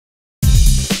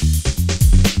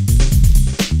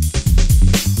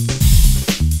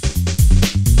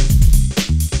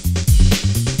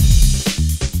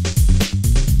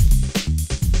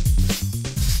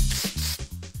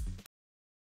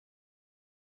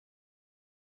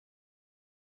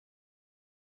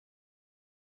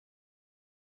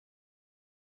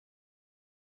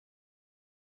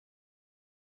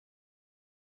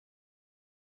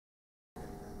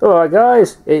Alright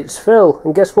guys, it's Phil,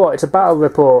 and guess what? It's a battle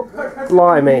report.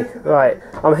 Blimey. Right,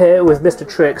 I'm here with Mr.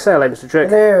 Trick. Say hello, Mr. Trick.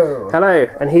 Hello. Hello,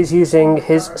 and he's using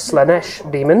his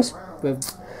Slaanesh demons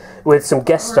with some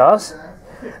guest stars.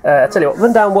 I tell you what,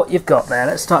 run down what you've got there.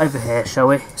 Let's start over here, shall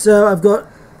we? So I've got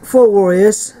 4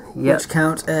 warriors, which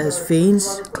count as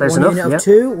fiends. Close one enough, unit of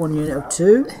 2, 1 unit of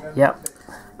 2. Yep.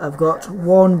 I've got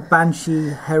 1 Banshee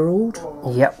Herald.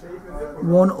 Yep.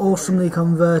 1 awesomely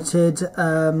converted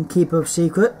Keeper of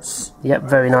Secrets. Yep,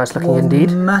 very nice looking 1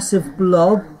 indeed. massive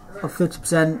blob of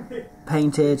 50%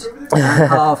 painted and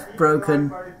half broken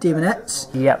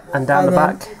demonettes. Yep, and down the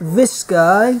back. This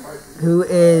guy, who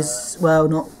is, well,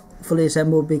 not fully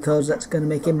assembled because that's going to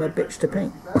make him a bitch to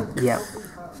paint. Yep.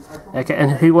 Okay,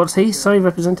 and what's he? Sorry,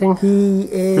 representing? He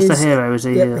is just a hero, is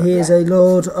he? Yep, he is a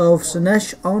Lord of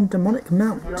Slaanesh on demonic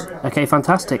mount. Okay,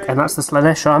 fantastic. And that's the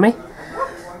Slaanesh army.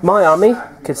 My army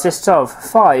consists of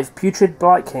 5 putrid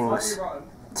blight kings,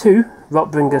 2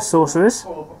 rotbringer sorcerers.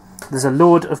 There's a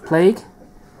Lord of Plague,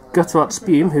 Guthrot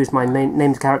Spume, who's my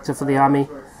named character for the army,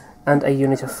 and a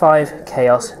unit of 5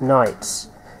 Chaos Knights.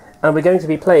 And we're going to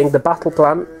be playing the battle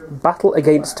plan, Battle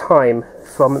Against Time,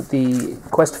 from the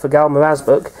Quest for Galmaraz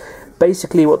book.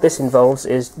 Basically what this involves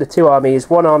is the 2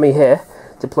 armies. One army here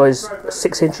deploys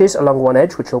 6 inches along one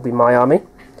edge, which will be my army,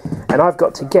 and I've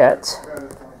got to get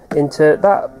into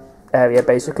that area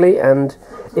basically, and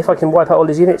if I can wipe out all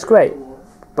his units, great,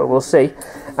 but we'll see.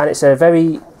 And it's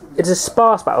a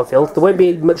sparse battlefield. There won't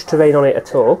be much terrain on it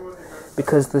at all,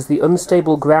 because there's the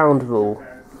unstable ground rule,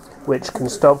 which can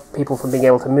stop people from being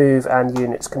able to move, and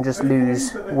units can just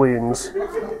lose wounds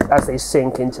as they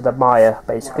sink into the mire,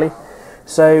 basically.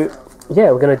 So,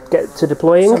 yeah, we're going to get to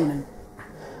deploying.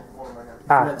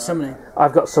 Summoning.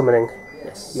 I've got summoning.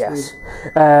 Yes.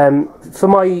 For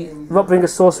my Rotbringer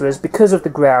sorcerers, because of the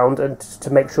ground, and to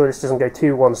make sure this doesn't go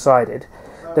too one-sided,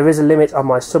 there is a limit on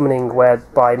my summoning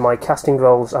whereby my casting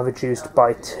rolls are reduced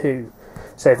by 2.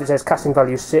 So if it says casting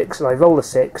value 6 and I roll a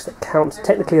 6, that counts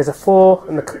technically as a 4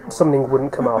 and the summoning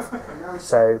wouldn't come off.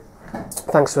 So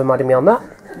thanks for reminding me on that.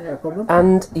 No problem.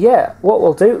 And yeah, what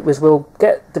we'll do is we'll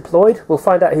get deployed, we'll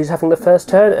find out who's having the first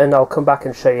turn, and I'll come back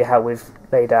and show you how we've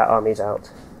laid our armies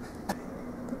out.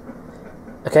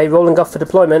 Okay, rolling off for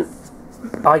deployment.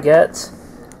 I get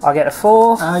a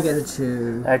 4. I get a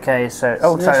 2. Okay, so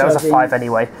sorry, that was a 5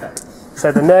 anyway.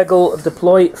 So the Nurgle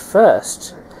deploy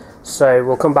first. So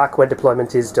we'll come back when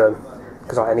deployment is done,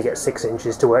 because I only get 6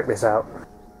 inches to work this out.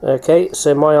 Okay,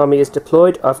 so my army is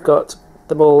deployed. I've got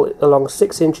them all along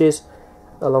 6 inches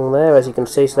along there, as you can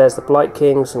see. So there's the Blight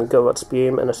Kings and Guthrot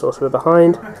Spume and a sorcerer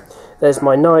behind. There's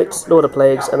my Knights, Lord of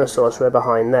Plagues, and a sorcerer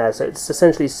behind there. So it's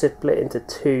essentially split into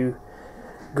 2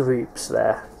 groups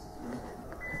there.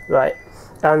 Right,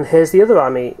 and here's the other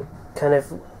army.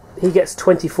 He gets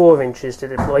 24 inches to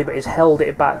deploy, but he's held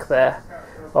it back there,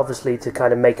 obviously to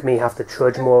kind of make me have to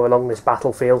trudge more along this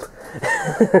battlefield.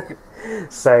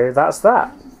 So that's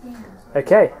that.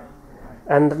 Okay,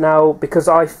 and now because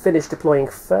I finished deploying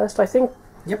first, I think.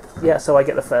 Yep. Yeah, so I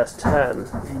get the first turn.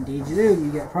 Indeed you do,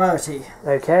 you get priority.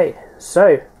 Okay,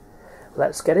 so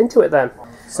let's get into it then.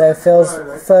 So Phil's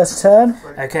first turn.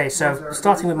 Okay, so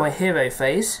starting with my hero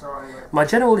phase, my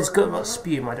general is Guthrot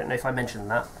Spume. I don't know if I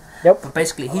mentioned that. Yep. But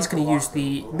basically he's going to use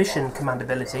the mission command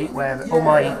ability, where all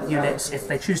my units, if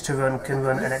they choose to run, can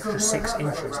run an extra 6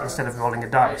 inches instead of rolling a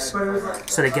dice.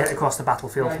 So they get across the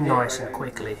battlefield nice and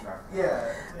quickly.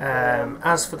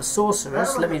 As for the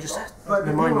sorcerers, let me just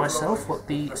remind myself what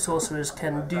the sorcerers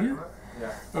can do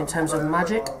in terms of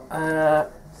magic.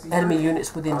 Enemy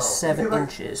units within 7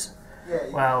 inches.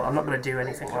 Well, I'm not going to do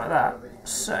anything like that.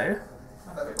 So,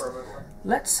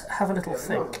 let's have a little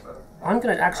think. I'm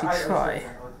going to actually try.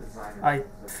 I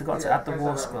forgot to add the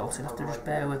war scroll, so you'll have to just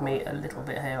bear with me a little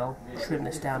bit here. I'll trim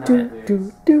this down a bit.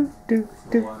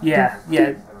 Yeah,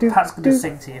 Pat's going to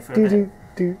sing to you for a minute.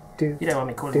 You don't want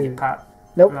me calling you Pat?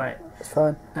 Nope. Right. It's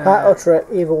fine. Pat or Trick,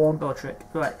 either one. Or Trick.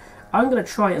 Right. I'm going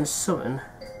to try and summon.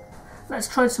 Let's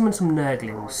try and summon some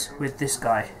Nurglings with this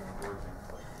guy.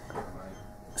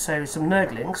 So some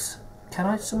Nurglings. Can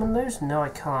I summon those? No, I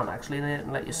can't actually. They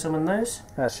didn't let you summon those.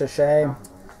 That's a shame.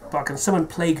 But I can summon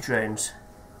Plague Drones.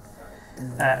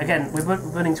 Again, we're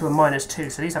running to a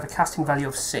 -2, so these have a casting value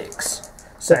of 6.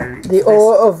 So the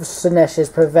aura of Slaanesh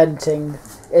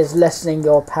is lessening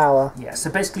your power. Yeah, so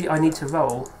basically I need to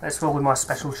roll. Let's roll with my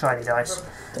special shiny dice.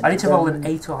 I need to roll an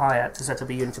 8 or higher to set up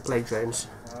a unit of Plague Drones.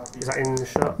 Is that in the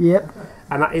shot? Yep.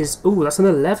 And that is, ooh, that's an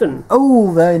 11.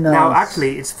 Oh, very nice. Now,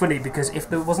 actually, it's funny because if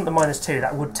there wasn't the -2,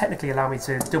 that would technically allow me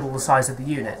to double the size of the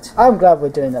unit. I'm glad we're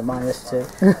doing that -2.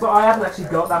 But I haven't actually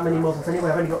got that many models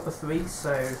anyway. I've only got the 3,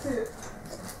 so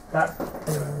That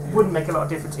wouldn't make a lot of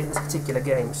difference in this particular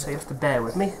game, so you have to bear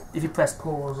with me if you press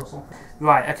pause or something.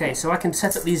 Right, okay, so I can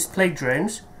set up these plague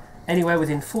drones anywhere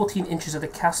within 14 inches of the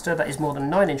caster that is more than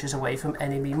 9 inches away from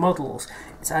enemy models.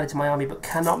 It's added to my army but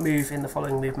cannot move in the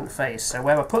following movement phase. So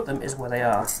where I put them is where they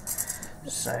are.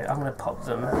 So I'm going to pop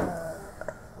them.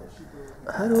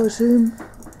 How do I zoom?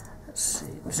 Let's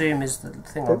see. Zoom is the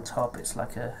thing on top. It's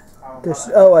like a...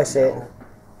 Oh, I see it.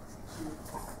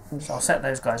 So I'll set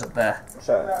those guys up there.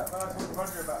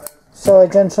 Sorry,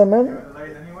 gentlemen.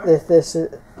 This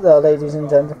is... Oh, ladies and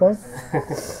gentlemen.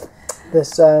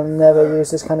 This never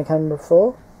used this kind of camera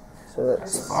before. So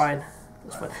that's fine.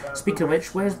 That's fine. Speaking of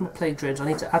which, where's my plague drones? I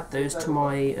need to add those to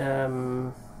my...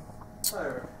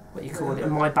 what you call it?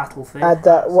 My battle thing. Add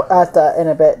that in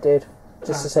a bit, dude.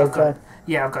 Just to save time.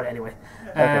 Yeah, I've got it anyway.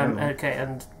 Okay,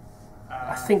 and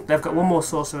I think they've got one more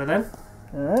sorcerer then.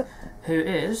 Alright. Who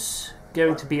is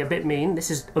going to be a bit mean.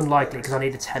 This is unlikely because I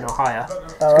need a 10 or higher.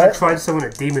 I'm going to try and summon a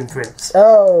demon prince.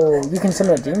 Oh, you can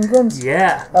summon a demon prince?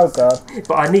 Yeah. Oh god.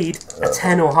 But I need a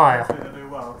 10 or higher.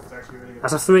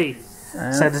 That's a 3.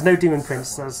 So there's no demon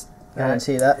prince. I don't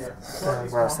see that.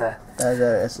 Where else there? There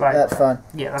it is. Right. That's fine.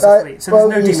 Yeah, that's a 3. So there's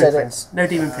no demon prince. No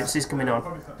demon prince is coming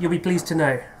on. You'll be pleased to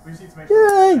know.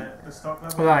 Yay!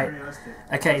 Right.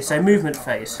 Okay, so movement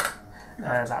phase.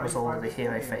 That was all the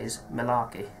hero phase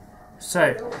malarkey.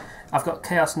 So I've got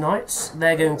Chaos Knights.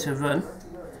 They're going to run,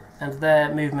 and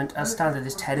their movement as standard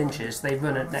is 10 inches. They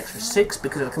run an extra 6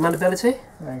 because of the command ability.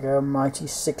 There you go, mighty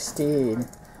 16.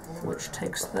 Which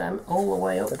takes them all the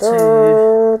way up to up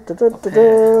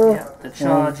here. Yeah, the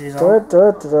charge is on.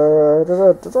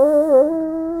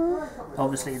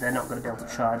 Obviously they're not going to be able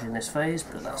to charge in this phase,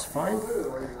 but that's fine.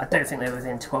 I don't think they're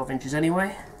within 12 inches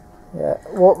anyway. Yeah,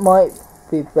 what might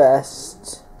be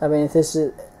best, I mean, if this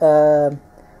is,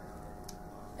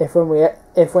 if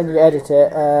when you edit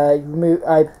it,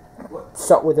 I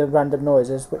stop with the random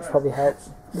noises, which probably helps.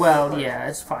 Well, yeah,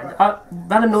 it's fine.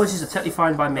 Random noises are totally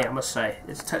fine by me, I must say.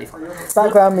 It's totally fine.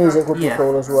 Background music would be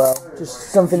cool as well.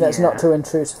 Just something that's not too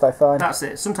intrusive, I find. That's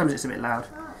it. Sometimes it's a bit loud.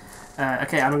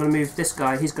 Okay, and I'm going to move this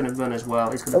guy. He's going to run as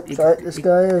well. He's going to. This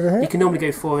guy over here. He can normally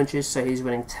go 4 inches, so he's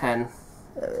running 10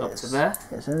 up to there.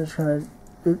 Yes, I'm just trying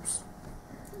to. Oops.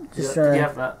 Just trying. Did you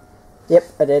have that? Yep,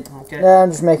 I did. Okay. No,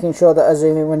 I'm just making sure that I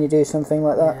zoom in when you do something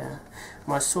like that. Yeah.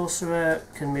 My sorcerer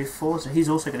can move forward, so he's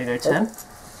also going to go 10.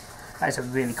 That is a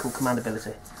really cool command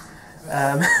ability.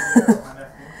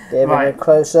 Give him a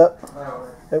close up. Oh,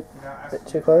 a bit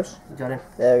too close. You got him.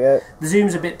 There we go. The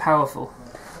zoom's a bit powerful.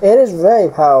 It is very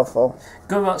powerful.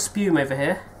 Got Spume over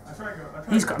here.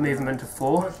 He's got a movement of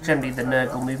 4, generally the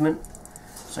Nurgle movement.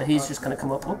 So he's just going to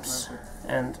come up,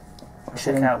 and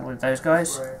check out with those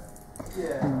guys.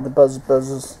 And the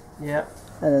buzzers. Yeah.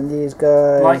 And then these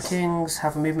guys. Light Kings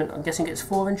have a movement, I'm guessing it's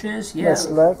 4 inches. Yeah. Most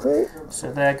likely.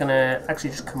 So they're going to actually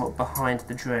just come up behind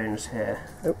the drones here.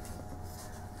 Yep.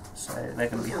 So they're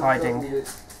going to be hiding up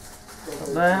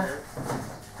there.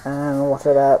 And what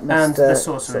about Mr. And the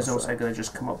sorcerer is also going to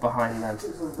just come up behind them.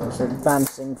 It's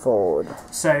advancing forward.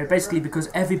 So basically,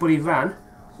 because everybody ran,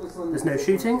 there's no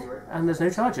shooting and there's no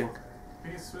charging.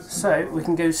 So we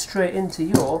can go straight into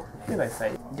your hero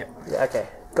phase. Yeah. Okay.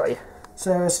 Got you.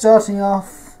 So we're starting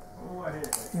off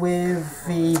with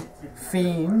the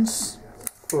fiends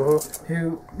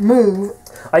who move.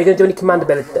 Are you going to do any command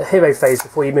ability hero phase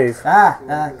before you move?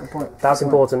 Good point. That's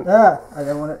important. I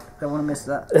don't want to miss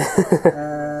that.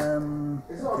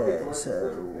 Okay, so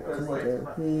what can I do?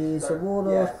 He's a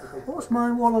warlord. What's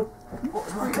my warlord?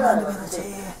 What's my command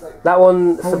ability? That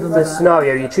one for the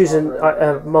scenario, you choose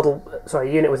a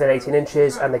unit within 18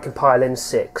 inches, and they can pile in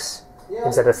 6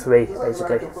 instead of 3,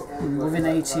 basically. Within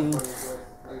 18.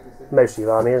 Most of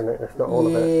your army, isn't it? If not all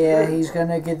of it. Yeah, he's going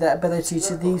to give that ability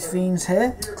to these fiends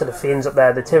here. To the fiends up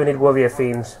there, the Tyrannid Warrior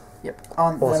fiends. Yep,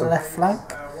 on the left flank.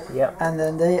 Yep. And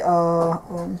then they are.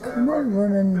 Can they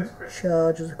run and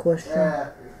charge is a question?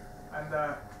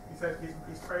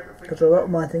 Because a lot of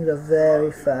my things are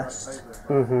very fast.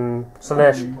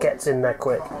 Slaanesh gets in there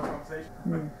quick.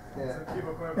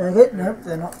 Okay, nope,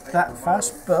 they're not that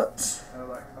fast, but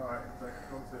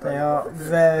they are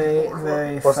very,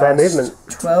 very fast. What's their movement?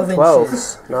 12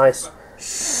 inches. Nice.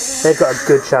 They've got a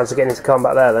good chance of getting into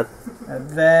combat there then. A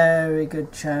very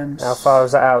good chance. How far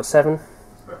is that out? 7?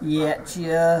 Yeah,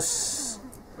 just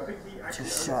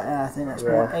shot. I think that's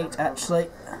more 8 actually.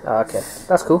 Oh, okay,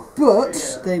 that's cool.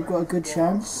 But they've got a good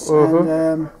chance. And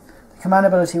the command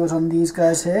ability was on these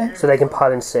guys here. So they can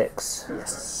pile in 6.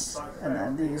 Yes. And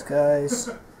then these guys.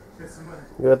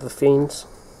 You have the fiends.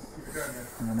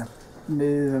 I'm gonna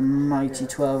move a mighty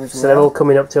 12 as well. So they're all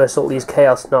coming up to assault these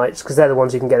Chaos Knights because they're the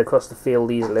ones who can get across the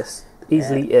field easiest.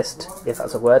 Easiest, if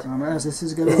that's a word. As this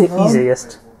is going on,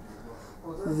 Easiest.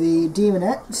 the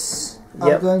demonettes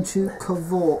are going to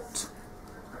cavort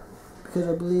because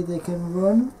I believe they can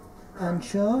run and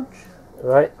charge.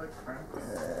 Right.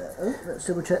 Let's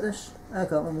double check this. I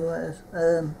can't remember what it is.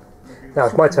 Now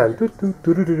it's my turn. I think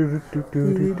they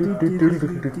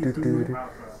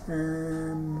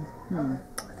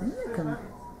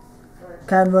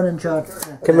can run and charge.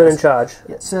 Can run and charge.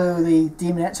 Yeah, so the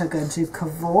demonettes are going to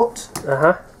cavort.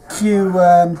 Q.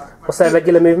 What's their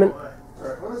regular movement?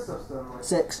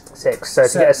 6. 6. So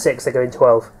to get a 6, they're going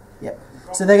 12. Yep.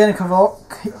 So they're going to cavort.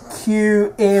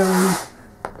 Q. Eerie.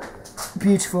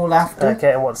 Beautiful laughter.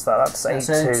 Okay, and what's that? That's 8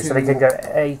 too. So they can go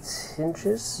 8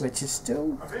 inches. Which is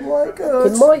still quite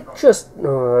good. It might just...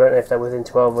 Oh, I don't know if they're within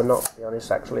 12 or not, to be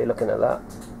honest, actually, looking at that.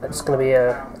 It's going to be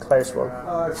a close one.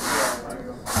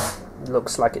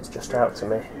 Looks like it's just out to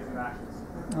me.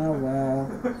 Oh, well.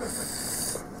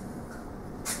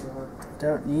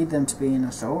 Don't need them to be in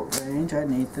assault range. I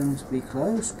need them to be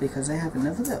close, because they have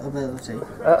another ability.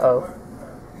 Uh-oh.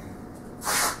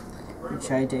 Which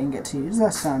I didn't get to use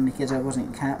last time because I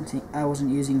wasn't counting. I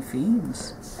wasn't using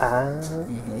fiends. Yeah.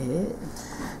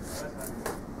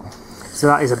 So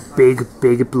that is a big,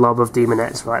 big blob of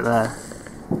demonettes right there.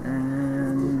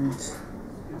 And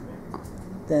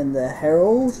then the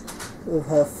herald with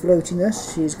her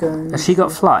floatiness. She's going. Has she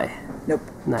got fly? Nope.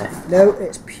 No. No,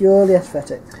 it's purely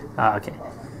aesthetic. Ah, okay.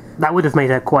 That would have made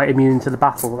her quite immune to the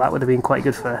battle. That would have been quite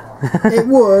good for her. It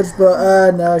would,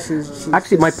 but no, she's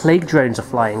actually, my plague drones are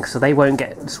flying, so they won't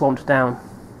get swamped down.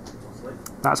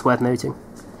 That's worth noting.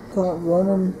 Can't run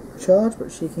and charge,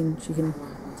 but she can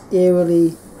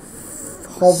eerily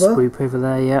hover. Swoop over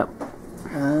there, yep.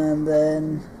 And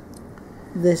then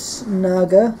this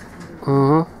Naga,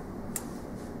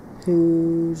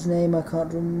 whose name I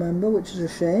can't remember, which is a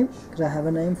shame because I have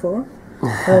a name for her.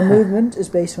 Her movement is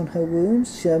based on her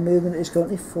wounds. Her movement is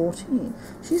currently 14.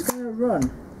 She's going to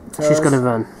run. She's going to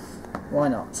run. Why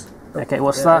not? Okay,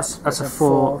 what's that? That's a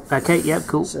 4. Okay, yep,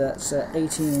 cool. So that's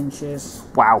 18 inches.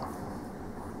 Wow.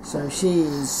 So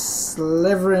she's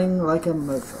slithering like a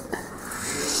mofo.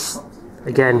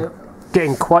 Again,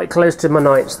 getting quite close to my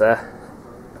knights there.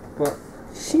 But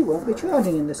she won't be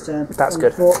charging in this turn. That's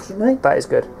good. Unfortunately. That is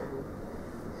good.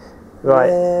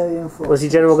 Right. Very unfortunate. Was the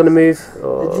general going to move?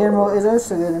 Or? The general is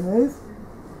also going to move.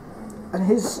 And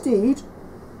his steed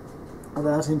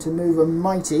allows him to move a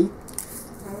mighty.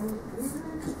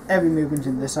 Every movement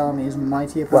in this army is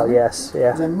mighty. Well, yes, yeah.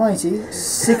 It's a mighty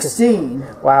 16.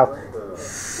 Wow.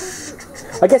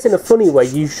 I guess in a funny way,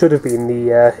 you should have been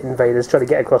the invaders trying to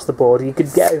get across the border. You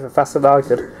could get over faster than I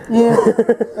could. Yeah.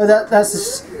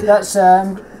 that's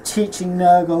teaching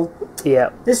Nurgle. Yeah.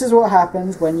 This is what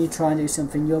happens when you try and do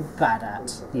something you're bad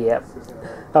at. Yep.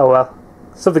 Oh well.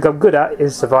 Something I'm good at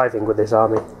is surviving with this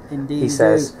army. Indeed. He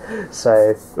says.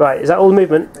 So, right, is that all the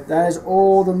movement? That is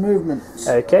all the movements.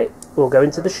 Okay, we'll go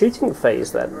into the shooting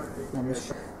phase then.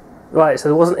 Right, so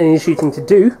there wasn't any shooting to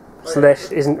do.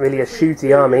 Slaanesh isn't really a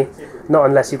shooty army. Not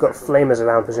unless you've got flamers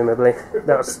around, presumably.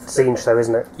 That's siege though,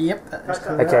 isn't it? Yep, that is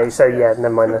correct. Okay, so yeah, never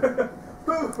mind then.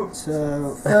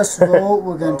 So, first of all,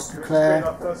 we're going to declare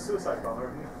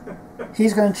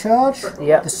he's going to charge,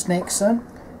 yep. The Snake Son.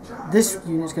 This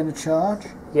unit's going to charge.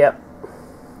 Yep.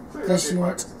 This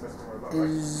unit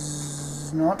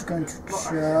is not going to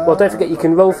charge. Well, don't forget you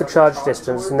can roll for charge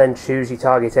distance and then choose your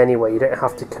target anyway. You don't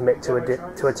have to commit to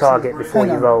a target before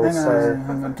you roll.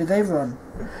 Hang on. Did they run?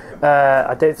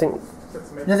 I don't think...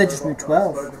 No, they just moved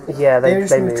 12. Yeah, they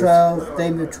just moved 12.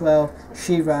 They moved 12.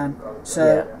 She ran. So...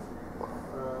 Yeah.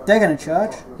 They're going to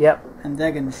charge. Yep. And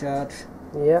they're going to charge.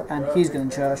 Yep. And he's going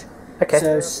to charge. Okay.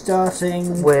 So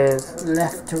starting with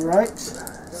left to right.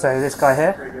 So this guy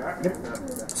here. Yep.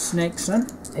 Snake Son.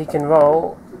 He can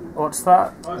roll. What's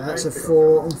that? That's a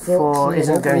 4. 4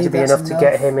 isn't going to be enough to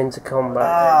get him into combat.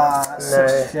 Ah, that's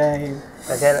a shame.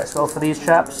 Okay, let's roll for these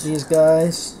chaps. These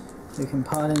guys. We can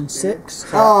pile in 6.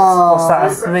 Oh. What's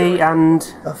that? A 3 and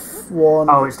a 1.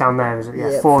 Oh, it's down there, is it?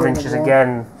 Yeah, 4 inches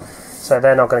again. So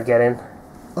they're not going to get in.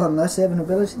 Unless they have an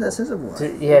ability that says otherwise.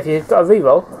 Yeah, if you've got a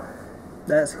reroll.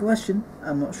 That's the question.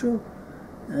 I'm not sure.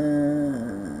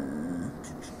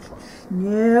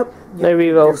 Yep. No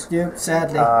rerolls. Yep,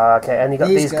 sadly. Okay, and you got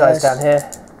these guys down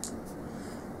here.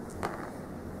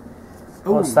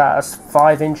 Ooh. What's that? That's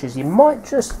 5 inches. You might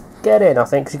just get in, I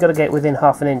think, because you've got to get within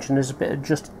half an inch, and there's a bit of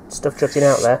just stuff jutting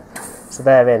out there. So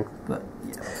they're in. But,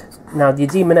 yeah. Now, your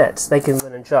demonettes, they can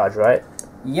run and charge, right?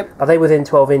 Yep. Are they within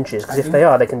 12 inches? Because if they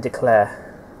are, they can declare.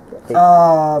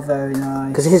 Oh, very nice.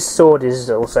 Because his sword is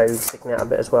also sticking out a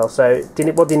bit as well. So,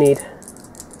 what do you need?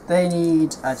 They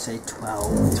need, I'd say,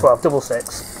 12. 12, double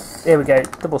 6. Here we go,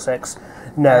 double 6.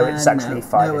 No, it's actually no,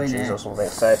 5 nowhere inches near. or something.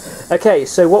 So, okay,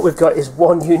 so what we've got is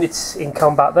 1 unit in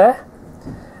combat there.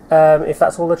 If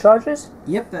that's all the charges.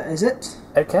 Yep, that is it.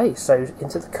 Okay, so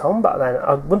into the combat then.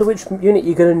 I wonder which unit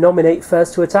you're going to nominate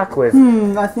first to attack with.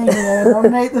 I think I'm going to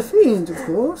nominate the Fiend, of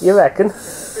course. You reckon?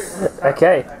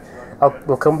 Okay,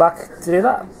 we'll come back to do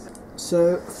that.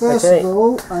 So, first of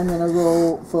all, I'm going to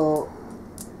roll for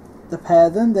the pair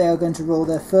of them. They are going to roll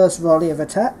their first volley of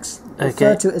attacks,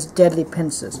 referred to as deadly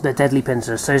pincers. They're deadly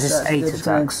pincers, so is this 8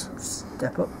 attacks?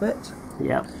 Step up a bit.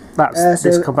 Yeah, that's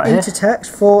this combat 8 here. attacks,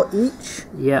 4 each.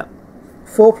 Yeah.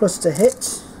 4 plus to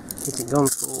hit. Hitting on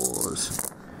 4s.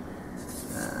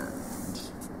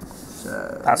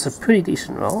 So That's a pretty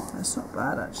decent roll. that's not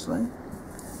bad, actually.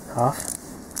 Half.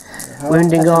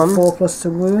 Wounding And then on. 4 plus to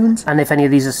wound. And if any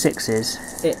of these are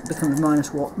 6s. It becomes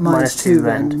minus what? Minus 2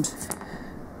 rend.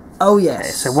 Oh yes. Okay,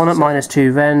 so 1 at minus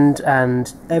 2 rend,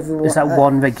 and Everyone, is that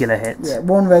 1 regular hit? Yeah,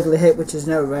 1 regular hit, which is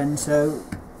no rend. So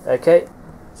Okay.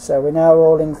 we're now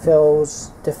rolling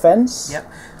Phil's defense.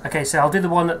 Yep. Okay, so I'll do the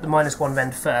one at the minus 1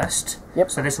 rend first.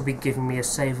 Yep. So this will be giving me a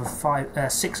save of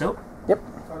 6 up. Yep.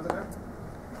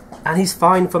 And he's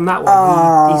fine from that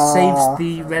one. He saves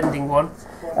the rending one.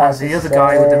 As the other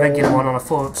guy with the regular one on a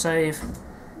 4 up save.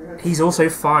 He's also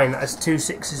fine. That's 2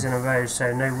 6s in a row,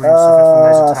 so no wounds suffered from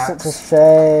those attacks. Such a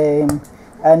shame.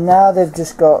 And now they've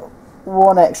just got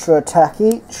 1 extra attack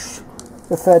each,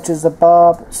 referred to as the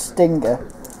Barb Stinger.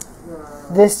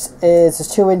 This is a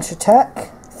 2-inch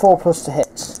attack, 4 plus to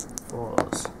hit.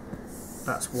 4s.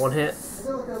 That's 1 hit.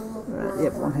 Right,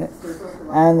 yep, 1 hit.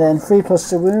 And then 3 plus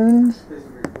to wound.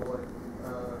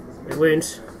 It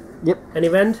wounds. Yep. Any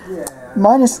rend?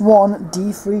 Minus 1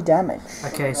 D3 damage.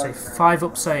 Okay, so 5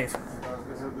 up save.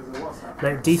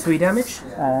 No, D3 damage?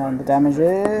 And the damage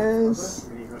is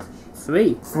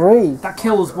 3. 3. That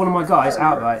kills one of my guys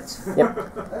outright. Yep.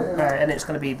 And it's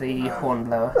going to be the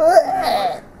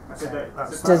Hornblower.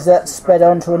 Does that spread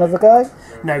on to another guy?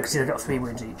 No, because they've got 3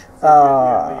 wounds each.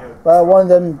 Well, one of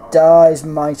them dies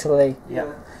mightily. Yep.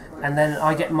 And then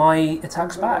I get my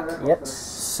attacks back. Yep.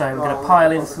 So we're going to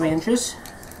pile in 3 inches.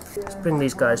 Let's bring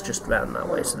these guys just round that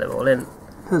way so they're all in.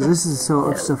 Because this is the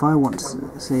sort of stuff I want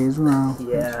to see as well.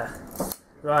 Yeah.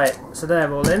 Right, so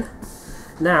they're all in.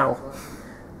 Now,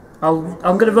 I'm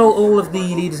going to roll all of the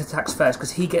leader's attacks first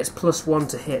because he gets +1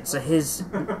 to hit. So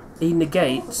he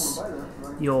negates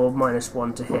your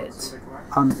 -1 to hit.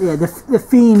 Yeah, the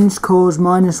Fiends cause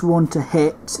 -1 to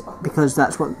hit because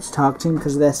that's what it's targeting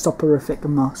because they're soporific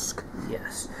musk.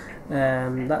 Yes.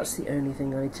 That's the only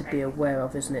thing I need to be aware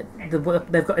of, isn't it? They've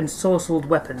got ensorcelled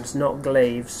weapons, not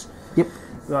glaives. Yep.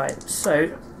 Right,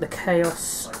 so the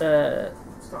Chaos...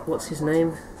 what's his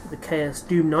name? The Chaos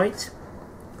Doom Knight,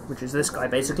 which is this guy,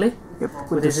 basically.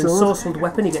 Yep. With his ensorcelled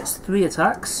weapon, he gets 3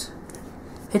 attacks.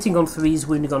 Hitting on 3s,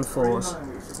 wounding on 4s.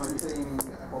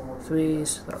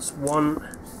 3s, that's 1.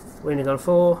 Wounding on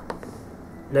 4.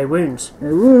 No wounds.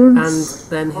 No wounds. And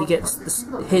then he gets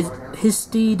his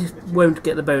steed won't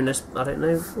get the bonus. I don't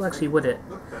know. Well, actually, would it?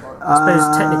 I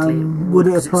suppose technically would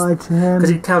it apply to him? because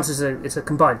it counts as it's a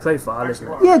combined profile, isn't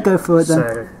it? Yeah, go for it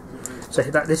then. So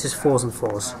this is 4s and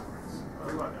 4s.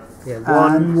 Yeah,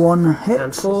 1 hit.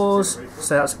 and 4s.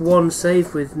 So that's 1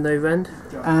 save with no rend.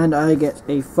 And I get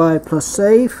a 5 plus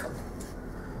save.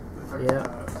 Yeah.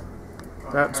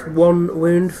 That's 1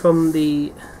 wound from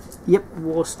the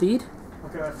war steed.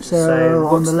 So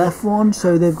on the left one,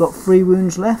 so they've got 3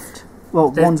 wounds left.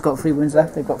 Well, one's got 3 wounds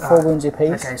left. They've got 4 wounds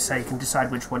apiece. Okay, so you can decide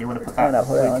which one you want to put And that I'll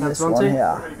put it on this one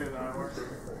here.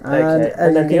 Okay,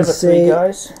 And then the other 3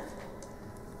 guys.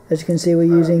 As you can see, we're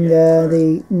using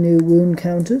the new wound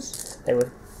counters. They were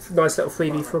nice little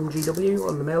freebie from GW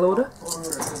on the mail order.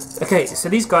 Okay, so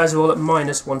these guys are all at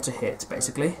 -1 to hit,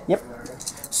 basically. Yep.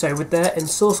 So with their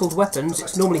ensorcelled weapons,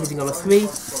 it's normally hitting on a 3,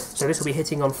 so this will be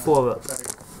hitting on 4 up.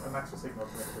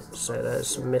 So there's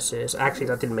some misses. Actually,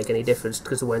 that didn't make any difference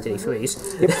because there weren't any 3s.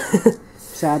 Yep.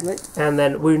 Sadly. And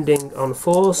then wounding on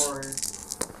 4s.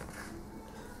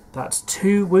 That's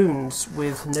 2 wounds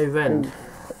with no rend.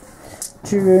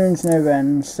 2 wounds, no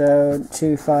rend, so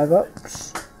 2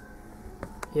 5-ups.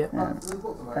 Yep.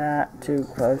 Too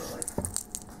close.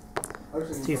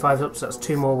 2 5-ups, that's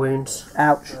 2 more wounds.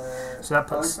 Ouch. So that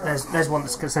puts there's one that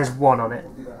says 1 on it.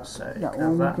 So you That can have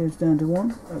one that. goes down to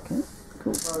 1. Okay,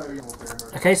 cool.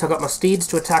 Okay, so I've got my steeds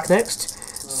to attack next.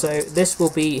 So this will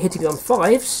be hitting on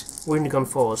 5s, wounding on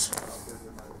 4s.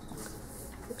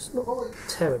 It's not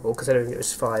terrible because I don't think it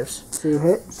was 5s. 2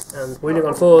 hits. And wounding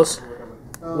on 4s,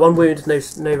 1 wound,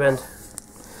 no rend.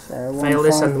 So Fail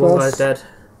this and 1 guy's dead.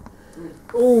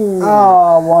 Ooh,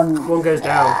 Oh, 1. 1 goes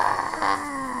down.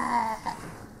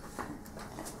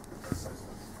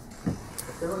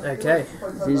 Okay.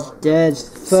 He's dead.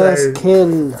 First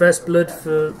kill. First blood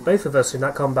for both of us in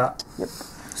that combat. Yep.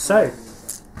 So,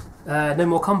 no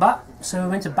more combat, so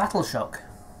we're into Battle Shock.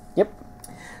 Yep.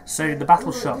 So the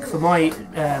Battle Shock, for my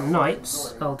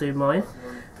knights, I'll do mine.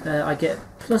 I get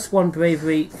 +1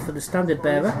 bravery for the standard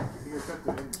bearer,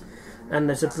 and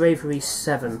there's a bravery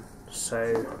 7,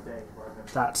 so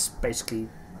that's basically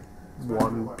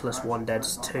 1 + 1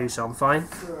 dead's 2, so I'm fine.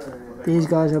 These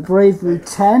guys are bravery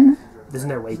 10. There's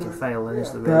no way you can fail then,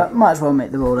 is there really? But might as well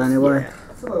make the roll anyway.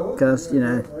 Because, you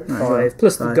know... 5,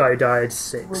 plus the guy who died,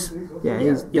 6. Yeah,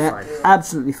 you're fine.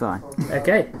 Absolutely fine.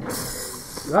 Okay.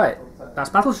 Right, that's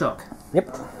Battle Shock.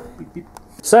 Yep.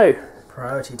 So,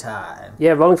 Priority time.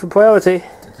 yeah, rolling for priority.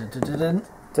 Dun-dun-dun-dun.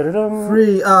 Da-da-dum.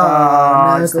 3. It's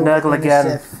the Nurgle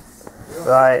again.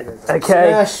 Right,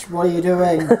 okay. Slaanesh, what are you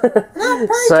doing?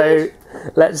 So,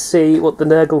 let's see what the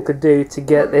Nurgle could do to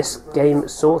get this game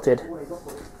sorted.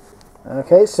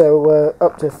 Okay, so we're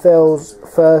up to Phil's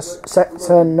first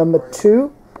turn number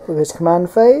 2 with his command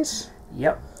phase.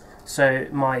 Yep. So,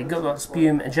 my Gutrot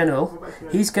Spume General,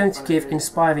 he's going to give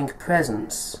Inspiring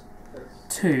Presence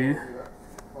to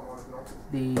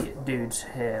the dudes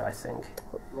here, I think.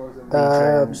 The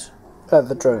drones.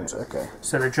 The drones, okay.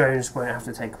 So the drones won't have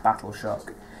to take Battle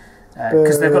Shock.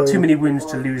 Because they've got too many wounds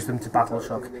to lose them to Battle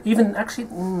Shock. Even, actually,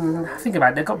 think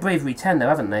about it, they've got Bravery 10 though,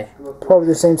 haven't they? Probably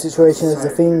the same situation as the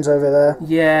Fiends over there.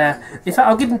 Yeah. In fact,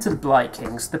 I'll give them to the Blight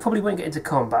Kings. They probably won't get into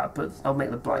combat, but I'll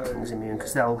make the Blight Kings immune,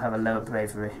 because they'll have a lower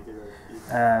Bravery.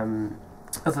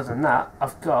 Other than that,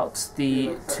 I've got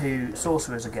the 2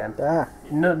 Sorcerers again.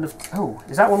 None of... Oh,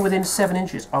 is that one within 7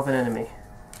 inches of an enemy?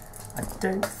 I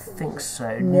don't think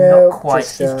so. No, not quite.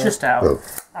 It's just out.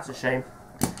 That's a shame.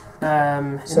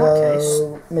 In that case,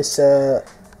 Miss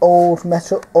old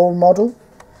model.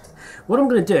 what I'm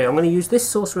going to do, I'm going to use this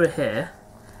sorcerer here,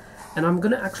 and I'm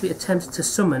going to actually attempt to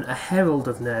summon a Herald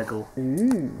of Nurgle,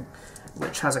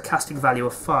 which has a casting value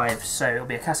of 5. So it'll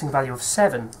be a casting value of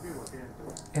 7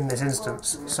 in this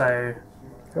instance. So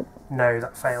no,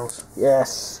 that fails.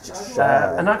 Yes.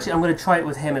 And actually, I'm going to try it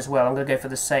with him as well. I'm going to go for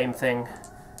the same thing.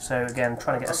 So again,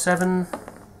 trying to get a 7.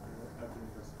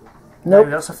 Nope.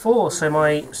 No, that's a 4, so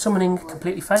my summoning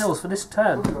completely fails for this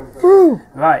turn. Woo.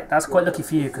 Right, that's quite lucky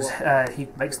for you, because he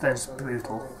makes those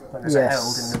brutal when there's a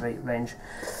herald in the range.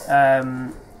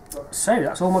 So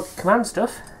that's all my command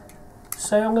stuff.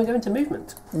 So I'm going to go into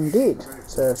movement. Indeed.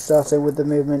 So starting with the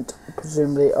movement,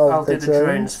 presumably, of I'll the do the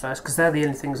drones first, because they're the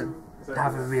only things that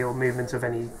have a real movement of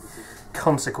any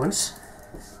consequence.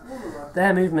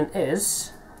 Their movement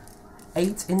is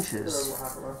 8 inches.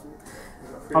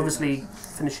 Obviously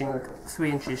finishing 3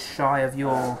 inches shy of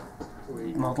your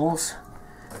models.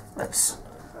 Let's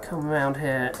come around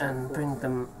here and bring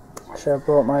them So I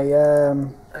brought my a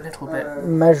little bit.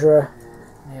 measurer,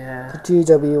 Yeah. the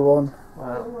GW one.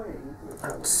 Well,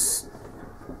 that's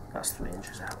 3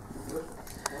 inches out.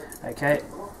 Okay,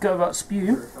 Gutrot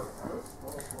Spume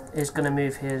is going to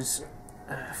move his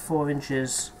 4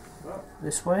 inches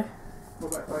this way.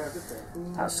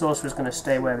 That sorcerer's going to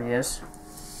stay where he is.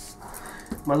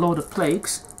 My Lord of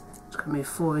Plagues is going to move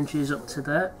 4 inches up to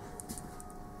there.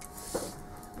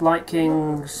 Blight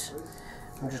Kings,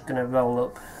 I'm just going to roll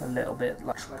up a little bit.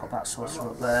 Let's pop that sorcerer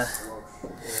up there.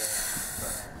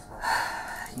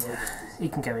 Yeah, he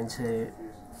can go into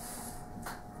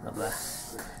up there.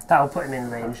 That'll put him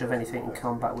in range of anything in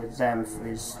combat with them for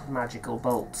his magical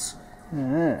bolts.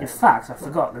 In fact, I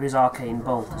forgot there is Arcane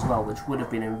Bolt as well, which would have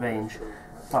been in range.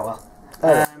 Oh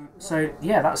well. So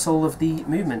yeah, that's all of the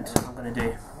movement I'm going to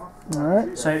do.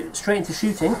 Alright. So straight into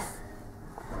shooting.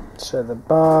 So the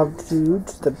barbed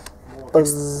dudes, the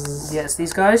buzz. Yes,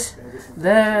 these guys.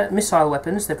 They're missile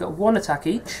weapons. They've got 1 attack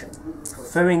each,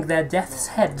 throwing their death's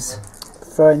heads.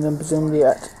 Throwing them presumably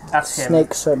at him.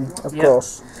 Snake's son, of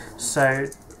course. So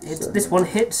this one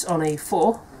hits on a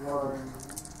 4.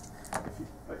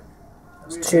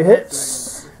 2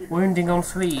 hits. Wounding on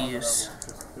 3s.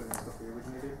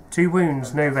 2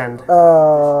 wounds, no rend.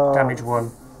 Damage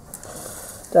 1.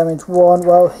 Damage 1.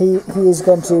 Well, he is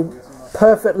going to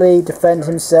perfectly defend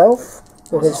himself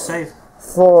with his save?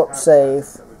 4-up save.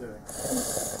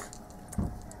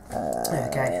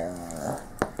 Okay.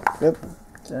 Yep.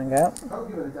 Turning out.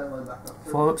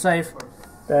 4-up save.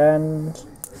 And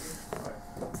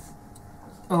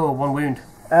Oh, 1 wound.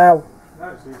 ow,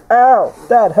 ow,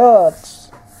 that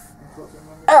hurts.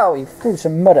 Ow, he threw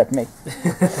some mud at me.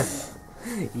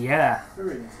 Yeah.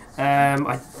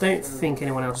 I don't think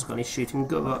anyone else has got any shooting.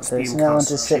 Gutrot Spume now can't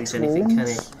onto 6 shoot anything, can he?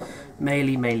 wounds.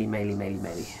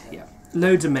 Melee. Yeah.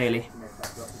 Loads of melee.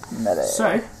 Melee.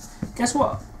 So, guess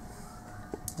what?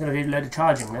 I'm going to do a load of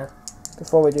charging now.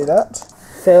 Before we do that,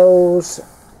 Phil's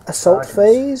assault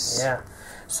phase. Yeah.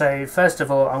 So first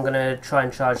of all, I'm going to try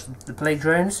and charge the plague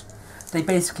drones. They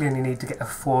basically only need to get a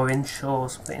 4-inch or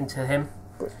something into him.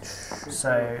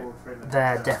 So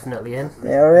they're definitely in.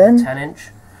 They are in.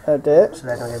 10-inch. Oh dear. So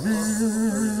they're going to go.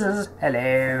 Bzzz,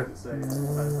 hello.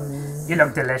 You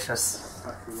look delicious.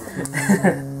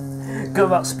 Go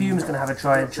about Spume's going to have a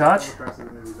try and charge.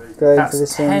 Going That's for the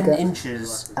 10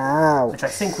 inches. Ouch. Which I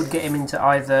think would get him into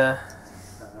either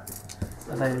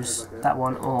of those, that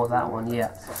one or that one,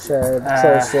 yeah. So the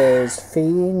choice is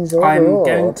Fiends or I'm Lord.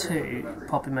 going to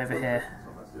pop him over here.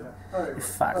 In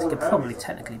fact, he could probably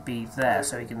technically be there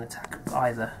so he can attack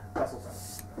either of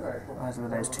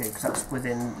those two, because that's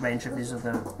within range of his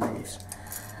other moves.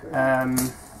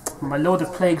 My Lord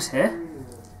of Plagues here,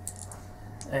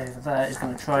 over there, is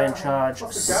going to try and charge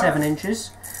 7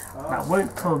 inches. That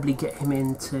won't probably get him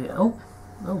into... Oh.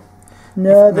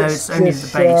 No, No, it's only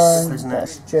the base, isn't it?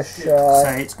 That's just shy. So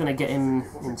it's going to get him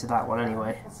into that one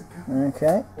anyway.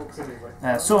 Okay.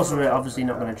 Sorcerer obviously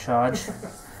not going to charge.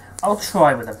 I'll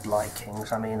try with the Blight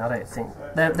Kings. I mean, I don't think...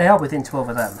 They are within 12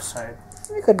 of them, so...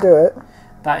 You could do it.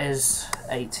 That is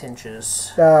 8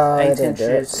 inches. 8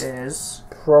 inches is...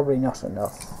 Probably not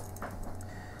enough.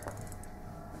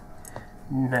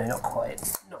 No, not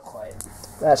quite. Not quite.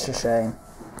 That's a shame.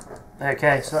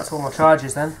 Okay, so that's all my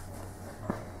charges then.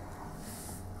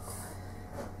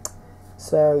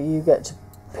 So you get to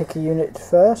pick a unit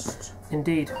first.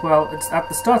 Indeed. Well, it's at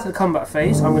the start of the combat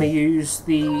phase, I'm going to use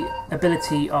the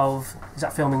ability of... Is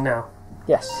that filming now?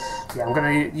 Yes. Yeah, I'm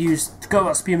going to use Go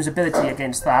Up Spume's ability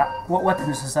against that. What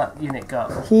weapons has that unit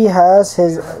got? He has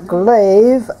his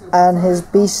glaive and his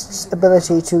beast's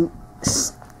ability to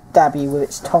stab you with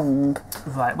its tongue.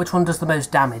 Right, which one does the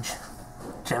most damage,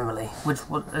 generally?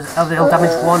 Are they all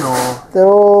damaged one, or...? They're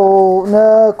all...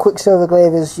 No, Quicksilver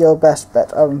Glaive is your best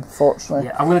bet, unfortunately.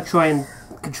 Yeah, I'm going to try and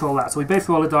control that. So we both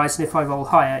roll a dice, and if I roll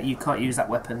higher, you can't use that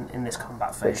weapon in this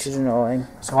combat phase. Which is annoying.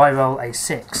 So I roll a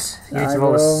 6. You need to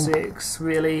roll a 6,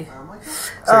 really?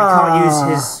 So he can't use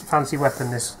his fancy weapon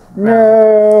this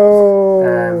round.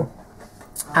 No!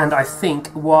 And I think,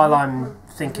 while I'm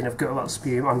thinking of Gut Rot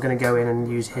Spume, I'm going to go in and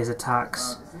use his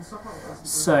attacks.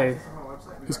 So,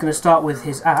 he's going to start with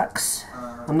his axe.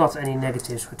 I'm not any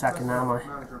negatives for attacking now, am I?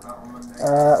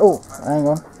 Oh, hang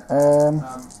on.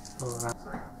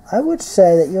 I would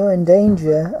say that you're in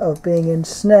danger of being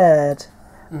ensnared.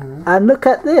 And look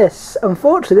at this.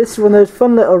 Unfortunately, this is one of those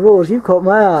fun little rules. You caught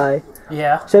my eye.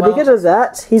 Yeah. So because of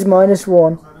that, he's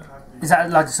 -1. Is that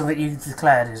like something you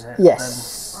declared, is it?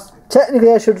 Yes.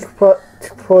 Technically, I should have put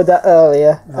that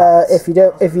earlier. Right. If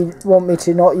you want me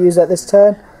to not use that this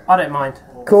turn. I don't mind.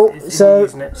 Cool. If So you're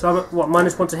using it. So I'm at, what,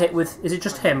 -1 to hit with... Is it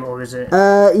just him, or is it...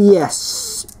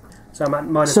 yes. So I'm at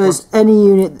 -1. So it's any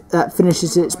unit that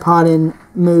finishes its piling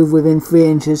move within 3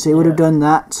 inches, so you would have done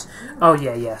that. Oh,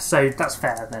 yeah. So that's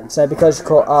fair, then. So because you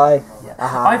caught eye. Yeah.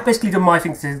 I've basically done my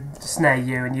thing to snare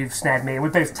you, and you've snared me, and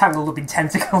we're both tangled up in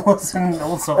tentacles and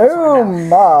all sorts. Oh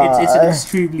my! It's an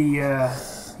extremely,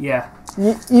 yeah.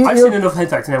 I've seen enough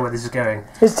hentai to know where this is going.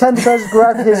 His tentacles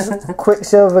grab his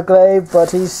Quicksilver Glaive,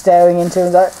 but he's staring into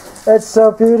it like, it's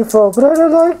so beautiful, but I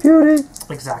don't like beauty.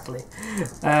 Exactly.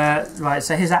 Right,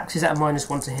 so his axe is at a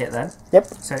 -1 to hit then. Yep.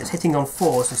 So it's hitting on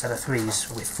 4s instead of 3s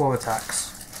with 4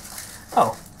 attacks.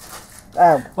 Oh.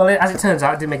 Ow. Well, as it turns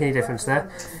out, it didn't make any difference there.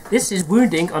 This is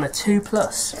wounding on a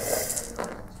 2+.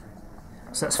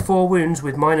 So that's 4 wounds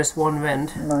with -1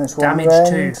 rend. -1 Damage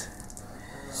rend. 2.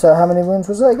 So how many wounds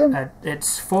was that again?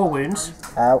 It's 4 wounds.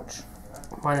 Ouch.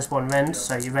 -1 rend,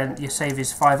 so your save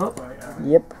is 5 up.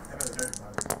 Yep.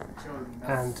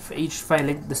 And for each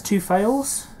failing, there's 2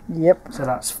 fails. Yep. So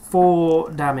that's 4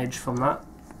 damage from that.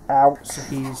 Ouch. So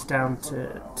he's down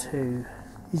to 2.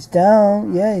 He's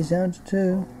down, yeah, he's down to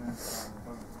 2.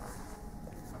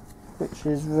 Which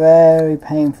is very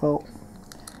painful.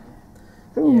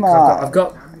 Oh my. I've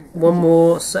got one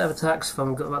more set of attacks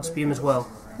from Gut Rot Spume as well.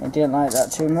 I didn't like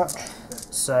that too much.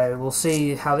 So we'll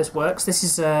see how this works. This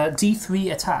is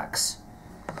D3 attacks.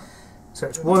 So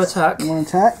it's 1 attack. 1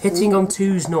 attack. Hitting on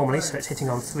 2s normally, so it's hitting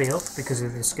on 3 up because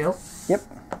of his skill. Yep.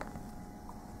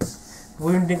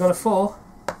 Wounding on a 4.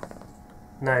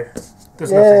 No.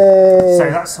 Does Yay. nothing. So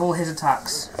that's all his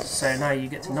attacks. So now you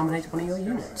get to nominate one of your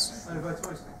units.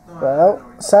 Well,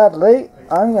 sadly,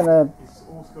 I'm gonna...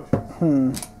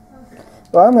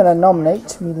 Well, I'm gonna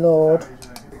nominate me lord.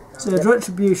 So,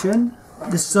 Retribution,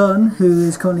 the son, who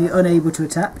is currently unable to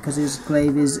attack because his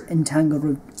glaive is entangled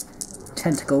with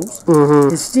tentacles.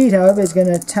 His steed, however, is going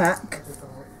to attack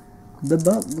the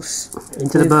bugs.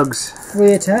 Into the bugs.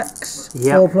 3 attacks,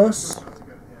 Yep. 4+.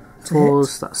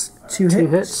 4s, that's 2 2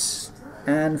 hits. hits.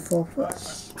 And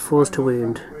 4+. 4s to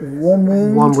wound. 1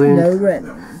 wound, 1 wound. no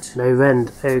rend. No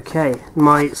rend. Okay.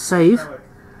 My save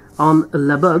on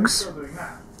the bugs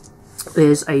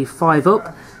is a 5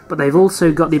 up, but they've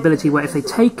also got the ability where if they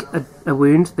take a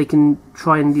wound, they can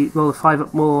try and roll a 5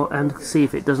 up more and see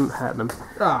if it doesn't hurt them.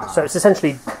 So it's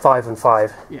essentially 5 and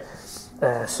 5.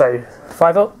 Yeah. So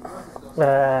 5 up,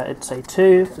 it's a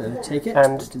 2, So take it.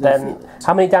 and then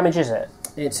how many damage is it?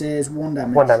 It is 1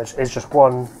 damage. 1 damage. It's just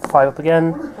 1 5 up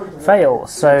again. Fail.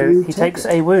 So he takes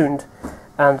a wound,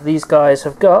 and these guys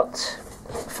have got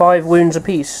 5 wounds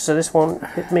apiece. So this one,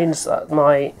 it means that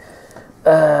my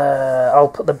I'll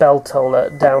put the bell toller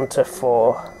down to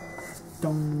 4.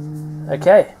 Dong.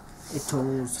 Okay. It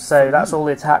tolls. So that's all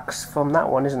the attacks from that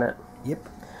one, isn't it? Yep.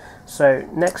 So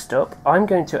next up, I'm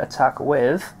going to attack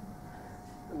with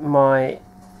my.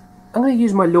 I'm going to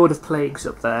use my Lord of Plagues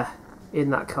up there in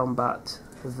that combat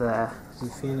there. You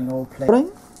feeling all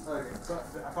playing?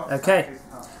 Okay.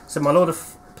 So my Lord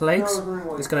of Plagues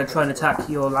is going to try and attack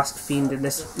your last fiend in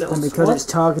this little. And because it's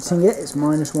targeting it, it's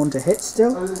 -1 to hit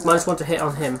still. -1 to hit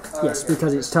on him. Yes,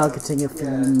 because it's targeting a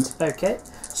fiend. Okay.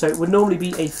 So it would normally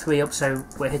be a 3 up, so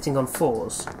we're hitting on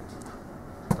 4s.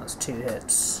 That's 2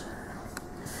 hits.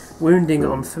 Wounding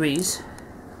on 3s.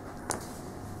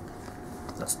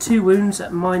 That's 2 wounds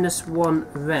at -1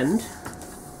 rend.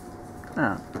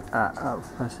 I was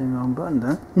pressing the wrong button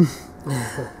then.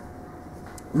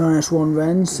 -1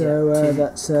 rend, so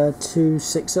that's 2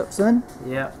 6-ups then.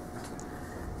 Yeah.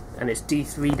 And it's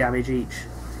D3 damage each.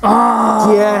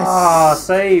 Oh! Yes! Ah,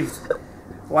 saved!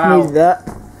 Wow. Needed that.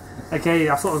 Okay,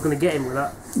 I thought I was going to get him with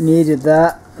that. Needed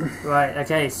that. Right,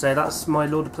 okay, so that's my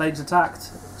Lord of Plagues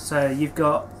attacked. So you've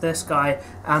got this guy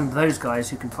and those guys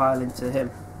who can pile into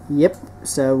him. Yep,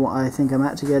 so what I think I'm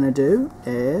actually going to do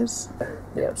is...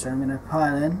 Yep. So I'm going to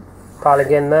pile in.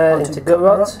 Piling in there into Gut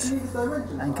Rot.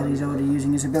 And because he's already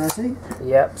using his ability.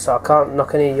 Yep, so I can't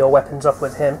knock any of your weapons off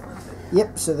with him.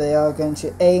 Yep, so they are going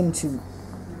to aim to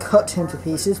cut him to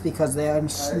pieces because they are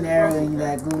ensnaring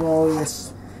their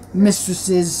glorious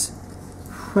mistress's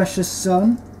precious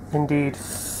son. Indeed.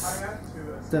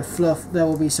 The fluff, there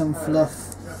will be some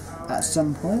fluff at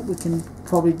some point we can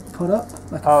probably put up,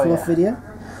 like a fluff video.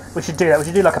 We should do that. We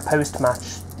should do like a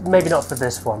post-match. Maybe not for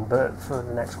this one, but for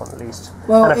the next one at least.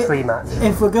 Well, and a free match.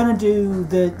 If we're going to do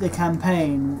the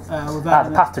campaign without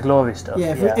the Path to Glory stuff.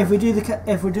 Yeah, if we do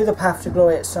the Path to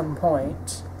Glory at some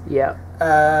point, yeah.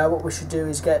 What we should do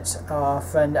is get our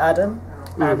friend Adam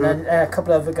and then a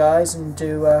couple of other guys and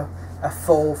do a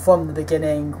full from the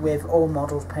beginning with all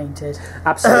models painted.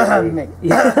 Absolutely.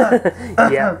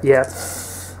 yeah.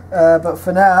 But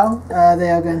for now,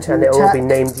 they are going to and attack. it'll all be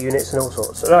named units and all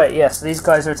sorts. Right, yes, these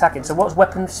guys are attacking. So what's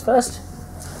weapons first?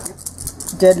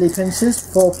 Deadly Pincers,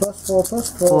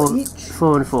 4+, 4 each.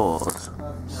 4 and 4s.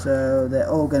 So they're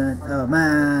all going to... Oh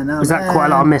man, was that quite a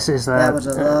lot of misses there? That was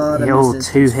a lot of misses.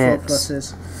 2 hits.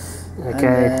 4+.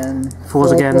 Okay, and then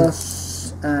 4s again.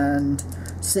 And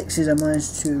 6s are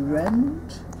 -2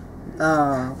 rend.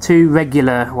 2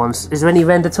 regular ones. Is there any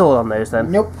rend at all on those then?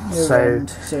 Nope, no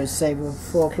rend. So it's save of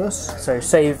 4+. So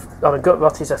save on a Gut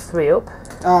Rot is a 3 up.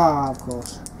 Of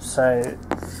course. So,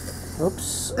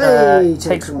 oops. Hey,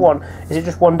 takes 1. Is it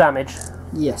just 1 damage?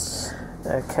 Yes.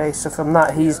 Okay, so from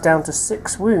that he's down to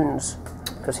 6 wounds.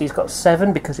 Because he's got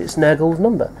 7 because it's Nurgle's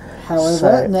number.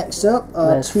 However, so, next up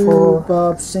are 2 4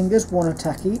 barbed stingers, 1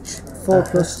 attack each,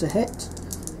 4+ to hit.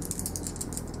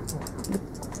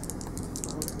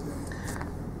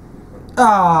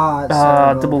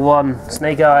 Double 1.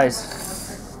 Snake eyes.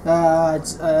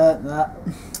 It's that.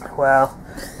 Well,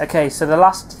 okay, so the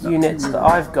last unit that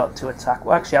I've got to attack...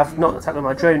 Well, actually, I've not attacked with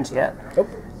my drones yet. Nope.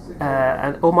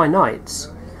 And all my knights.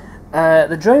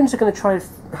 The drones are going to try and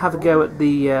have a go at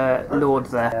the Lord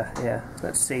there. Yeah,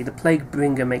 let's see. The Plague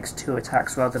Bringer makes 2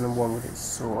 attacks rather than 1 with its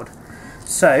sword.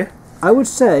 So... I would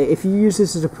say, if you use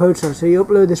this as a prototype, so you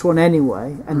upload this one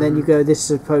anyway, and then you go, this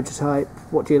is a prototype,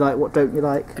 what do you like, what don't you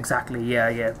like? Exactly,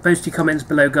 yeah. Post your comments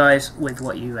below, guys, with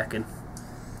what you reckon.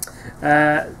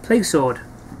 Plague Sword.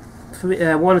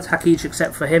 1 attack each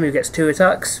except for him, who gets 2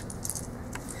 attacks.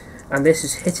 And this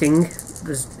is hitting...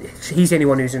 He's the only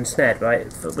one who's ensnared, right?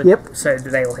 Yep. So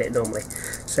they all hit normally.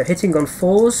 So hitting on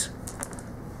 4s.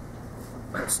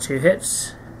 That's 2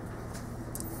 hits.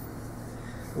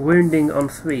 Wounding on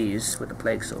 3s with the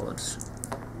Plague Swords.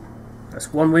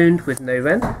 That's 1 wound with no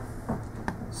rend.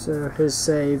 So his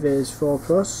save is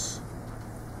 4+.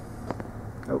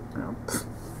 Oh, no.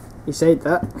 He saved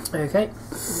that. Okay.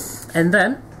 And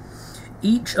then,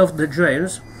 each of the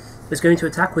drones is going to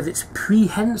attack with its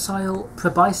prehensile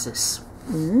proboscis.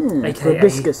 AKA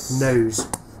proboscis. Nose.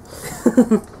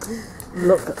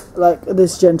 Look like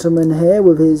this gentleman here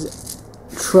with his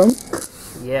trunk.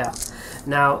 Yeah.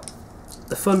 Now,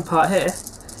 the fun part here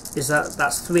is that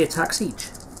that's 3 attacks each.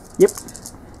 Yep.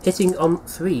 Hitting on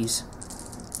 3s.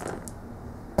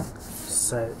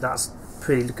 So that's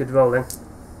pretty good rolling.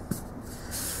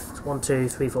 It's 1, 2,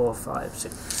 3, 4, 5,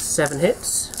 6, 7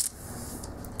 hits.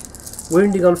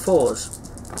 Wounding on 4s.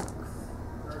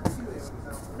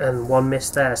 And 1 miss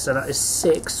there, so that is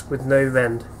 6 with no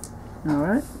rend.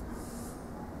 Alright.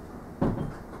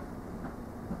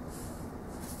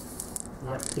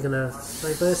 Yep, you're gonna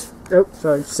save those? Oh,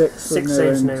 sorry, 6. 6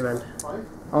 saves, no rend.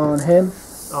 On him.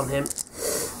 On him.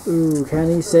 Ooh, can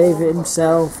he save it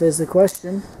himself is the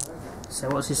question. So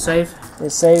what's his save?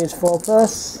 His save is 4+.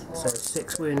 So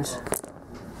 6 wounds.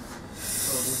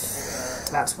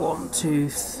 That's 1, 2,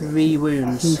 3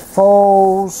 wounds. He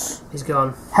falls. He's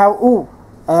gone. How? Ooh.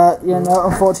 You know,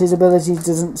 unfortunately his ability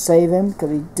doesn't save him because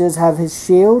he does have his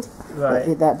shield. Right.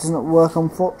 But that doesn't work,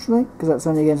 unfortunately, because that's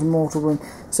only against mortal wound.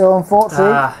 So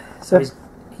unfortunately, so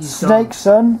he's Snake gone.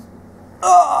 Son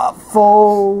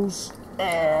falls.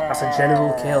 That's a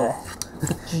general kill.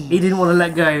 He didn't want to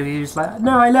let go. He was like,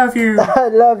 "No, I love you. I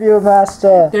love you,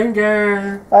 Master. Don't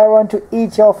go. I want to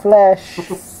eat your flesh."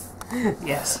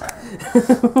 Yes.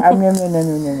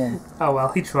 Oh well,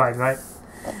 he tried, right?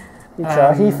 He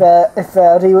tried. He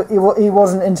failed. He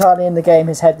wasn't entirely in the game.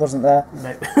 His head wasn't there.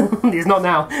 No, he's not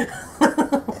now.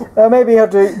 Maybe he'll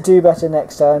do better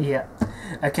next time. Yeah.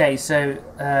 Okay, so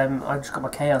I've just got my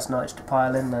Chaos Knights to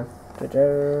pile in then. I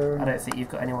don't think you've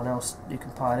got anyone else you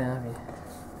can pile in, have you?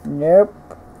 Nope.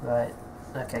 Right.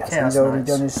 Okay, Yes, Chaos he's already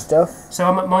Knights. done his stuff. So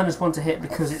I'm at -1 to hit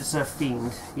because it's a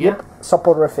fiend. Yeah. Yep.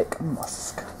 Soporific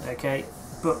Musk. Okay.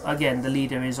 But again, the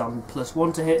leader is on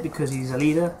 +1 to hit because he's a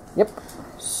leader. Yep.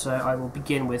 So I will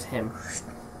begin with him.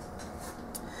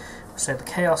 So the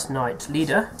Chaos Knight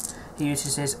leader, he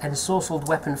uses his ensorcelled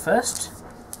weapon first.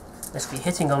 Let's be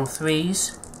hitting on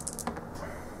 3s.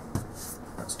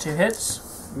 That's 2 hits.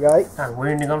 Right. And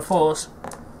wounding on 4s.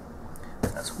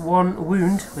 That's 1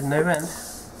 wound with no rend.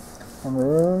 And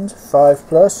wound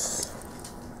 5+.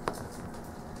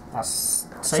 That's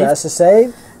So save. that's a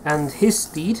save. And his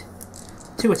steed,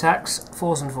 2 attacks,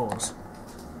 4s and 4s.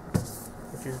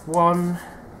 Which is 1.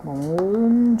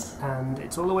 Wound. And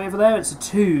it's all the way over there, it's a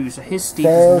 2, so his steed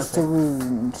Fails is to nothing.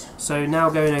 wound. So now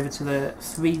going over to the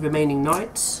 3 remaining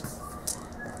knights.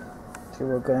 So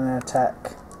we're going to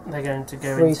attack. They're going to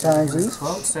go 3 into times the each. as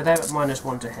well. So they're at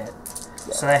 -1 to hit.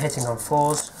 So they're hitting on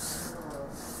 4s.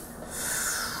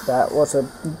 That was a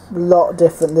lot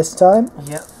different this time.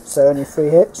 Yep. So only 3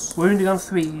 hits. Wounding on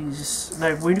 3s.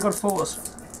 No, wounding on 4s.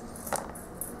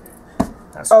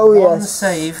 That's Oh 1 yes.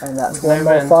 save. And that's with 1 no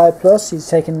more rend. 5+. He's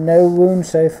taken no wound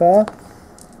so far.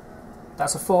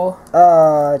 That's a 4.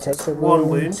 It takes a 1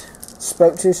 wound.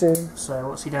 Spoke too soon. So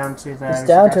what's he down to there? It's Is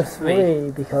down he to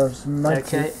 3 because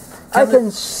monkey. Okay. I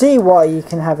can see why you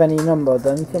can have any number.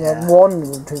 Then you can have 1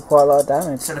 will do quite a lot of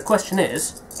damage. So the question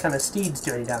is, can the steeds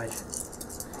do any damage?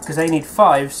 Because they need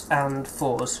 5s and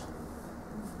 4s.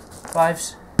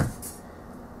 5s?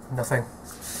 Nothing.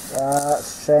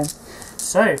 That's a shame.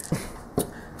 So,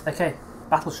 okay,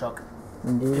 Battle Shock.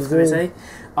 Indeed. If there is a.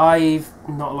 I've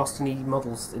not lost any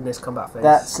models in this combat phase.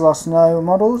 That's lost no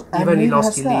models. You've and only neither lost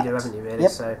has your that. leader, haven't you, really?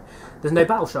 Yep. So there's no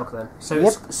Battle Shock then. So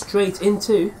Yep. it's straight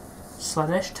into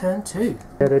Slaanesh turn 2.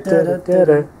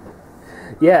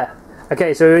 Yeah.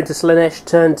 Okay, so we're into Slaanesh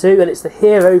turn 2, and it's the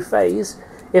hero phase,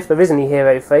 if there is any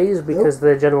hero phase, because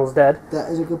the general's dead.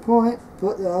 That is a good point,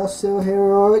 but there are still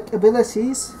heroic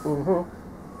abilities.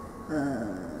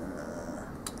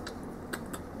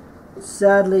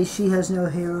 Sadly, she has no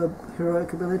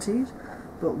heroic abilities.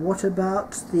 But what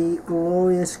about the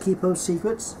glorious Keep of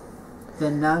Secrets? The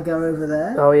Naga over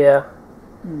there. Oh yeah.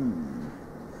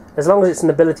 As long as it's an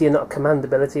ability and not a command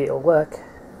ability, it'll work.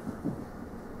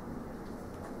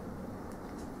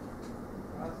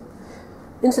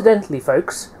 Incidentally,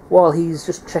 folks, while he's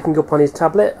just checking up on his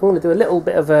tablet, I'm going to do a little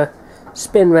bit of a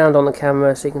spin round on the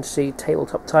camera so you can see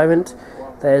Tabletop Tyrant.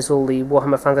 There's all the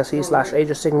Warhammer Fantasy /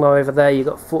 Age of Sigmar over there. You've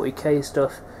got 40k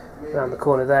stuff around the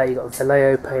corner there. You've got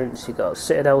Vallejo paints, you've got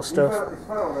Citadel stuff,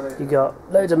 you've got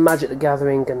loads of Magic the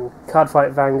Gathering and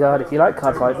Cardfight Vanguard. If you like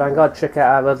Cardfight Vanguard, check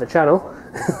out our other channel.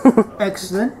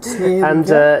 Excellent. Here And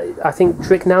we go. I think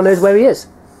Trick now knows where he is.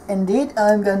 Indeed,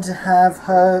 I'm going to have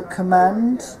her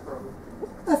command.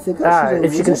 I forgot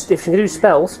If she can do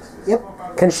spells, Yep.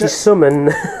 can she summon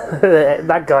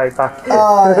that guy back?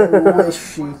 I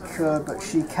wish she could, but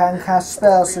she can cast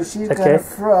spells, so she's going to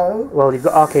throw. Well, you've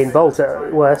got Arcane Bolt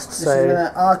at worst, She's going so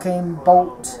to arcane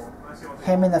bolt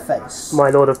him in the face. my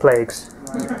Lord of Plagues.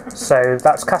 So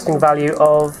that's casting value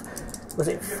of Was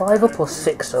it 5 up or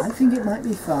 6 up? I think it might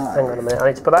be 5. Hang on a minute, I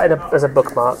need to put that in as a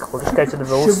bookmark. We'll just go to the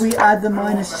rules. Should we add the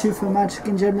 -2 for magic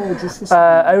in general, or just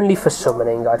for Only for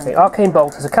summoning, I think. Arcane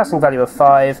Bolt has a casting value of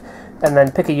 5, and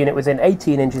then pick a unit within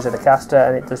 18 inches of the caster,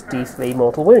 and it does D3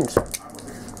 mortal wounds.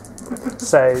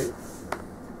 So,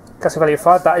 casting value of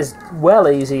 5, that is well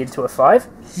easy into a 5.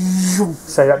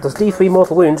 So that does D3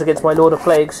 mortal wounds against my Lord of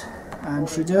Plagues. And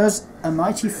she does a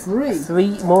mighty 3.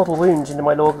 3 mortal wounds into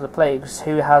my Lord of the Plagues,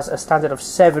 who has a standard of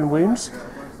 7 wounds,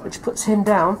 which puts him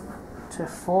down to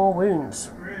 4 wounds.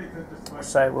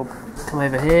 So we'll come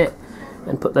over here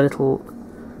and put the little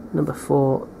number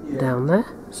 4 down there.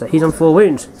 So he's on 4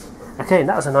 wounds. Okay,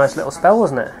 that was a nice little spell,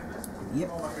 wasn't it? Yep.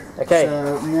 Okay.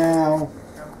 So now,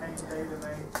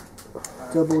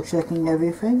 double checking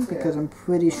everything, because I'm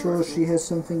pretty sure she has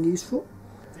something useful.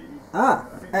 Ah,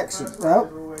 excellent. Well,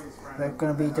 they're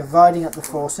going to be dividing up the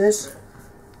forces.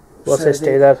 What's this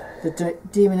do then? The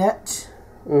Demonette.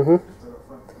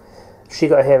 She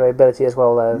got a hero ability as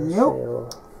well though.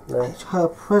 Nope. No. It's her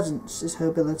presence is her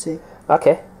ability.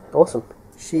 Okay, awesome.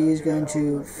 She is going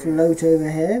to float over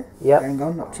here. Yep. Hang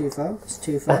on, not too far. It's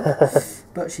too far.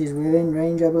 But she's within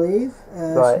range, I believe.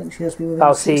 Right. I think she has to be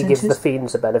within 6 inches. She gives the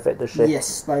fiends a benefit, does she?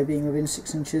 Yes, by being within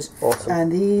 6 inches. Awesome.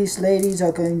 And these ladies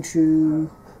are going to...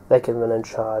 They can run and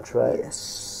charge, right?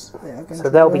 Yes. They are going So to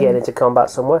they'll run be getting into combat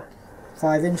somewhere.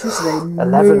 5 inches, so they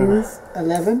 11. move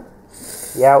 11.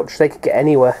 Ouch, they could get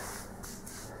anywhere.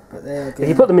 But they are If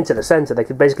you put them into the centre, they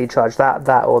could basically charge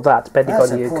that, or that, depending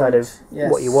on you kind of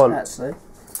what you want. Actually.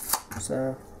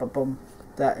 So, boom.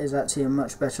 That is actually a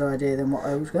much better idea than what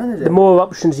I was going to do. The more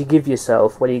options you give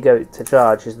yourself when you go to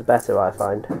charge is the better, I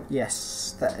find.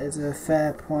 Yes, that is a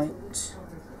fair point.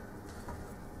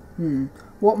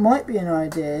 What might be an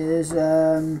idea is,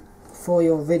 for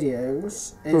your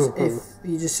videos, is if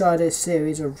you decide a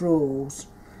series of rules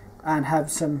and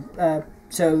have some...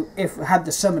 so, if I had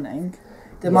the summoning,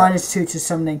 the -2 to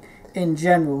summoning in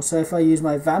general, so if I use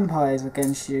my vampires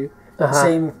against you, the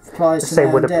same applies to the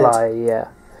same would undead. apply, yeah.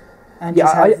 And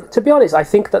to be honest, I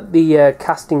think that the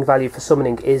casting value for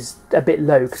summoning is a bit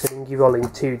low, considering you're rolling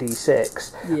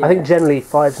 2d6. I think generally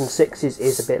 5s and 6s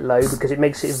is a bit low, because it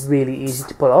makes it really easy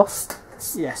to pull off.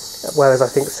 Yes. Whereas I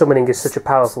think summoning is such a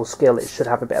powerful skill, it should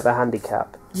have a bit of a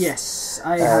handicap. Yes,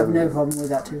 I have no problem with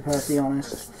that, to be perfectly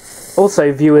honest.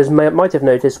 Also, viewers might have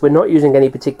noticed we're not using any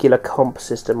particular comp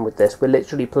system with this. We're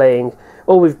literally playing...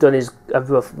 All we've done is a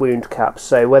rough wound cap,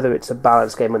 so whether it's a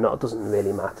balanced game or not doesn't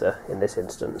really matter in this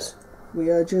instance. We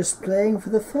are just playing for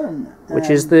the fun. Which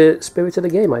is the spirit of the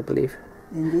game, I believe.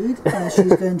 Indeed.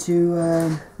 She's going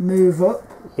to move up.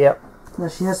 Yep. Now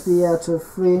she has to be out of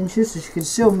 3 inches, so she can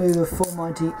still move a full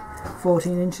mighty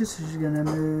 14 inches. So she's going to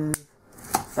move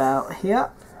about here,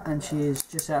 and she is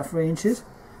just out of 3 inches.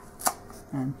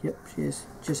 And yep, she is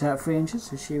just out of 3 inches,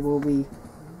 so she will be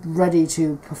ready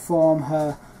to perform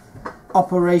her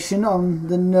operation on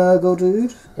the Nurgle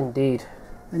dude. Indeed.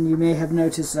 And you may have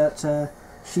noticed that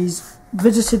she's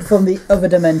visited from the other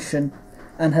dimension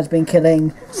and has been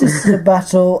killing Sisters of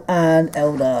Battle and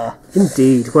Eldar.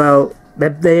 Indeed. Well,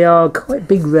 they are quite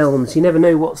big realms. You never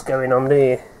know what's going on, do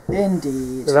you?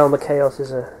 Indeed. The realm of chaos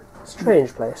is a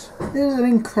strange place. It is an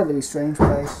incredibly strange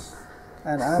place.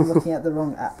 And I'm looking at the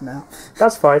wrong app now.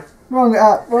 That's fine. Wrong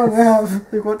app.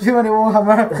 We've got too many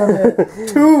Warhammer apps on here.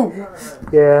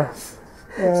 2! Yeah.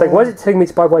 It's like, why is it telling me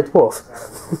to buy White Dwarf?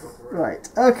 Right.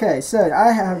 Okay, so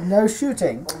I have no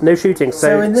shooting. No shooting,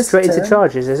 so in this straight turn, into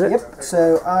charges, is it? Yep.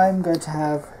 So I'm going to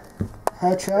have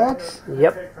her charge.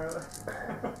 Yep.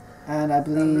 And I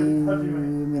believe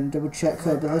I'm going to double check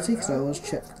her ability, because I always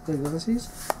check the abilities.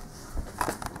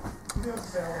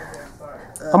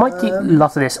 I might keep a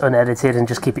lot of this unedited and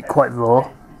just keep it quite raw.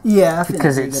 Yeah, I think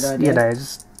because that's it's, a good idea. you know,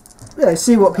 just... Yeah,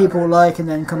 see what people like and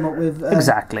then come up with...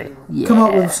 exactly, yeah. Come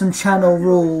up with some channel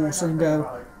rules and go,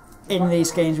 in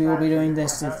these games we will be doing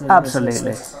this.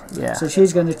 Absolutely, yeah. So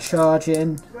she's going to charge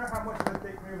in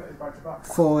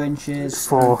 4 inches.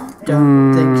 4.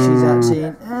 Don't think she's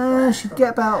actually... she'd get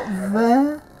about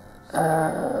there.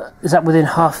 Is that within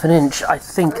half an inch? I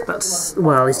think that's...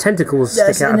 Well, his tentacles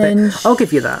stick out a bit. Inch. I'll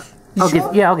give you that. I'll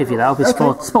give you that. I'll be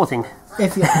sporting.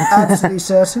 If you're absolutely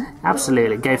certain.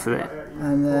 Absolutely, go for it.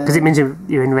 Because it means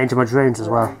you're in range of my drones as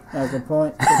well. Oh, good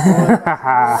point.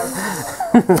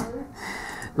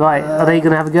 Right, are they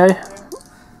going to have a go?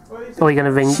 Or are you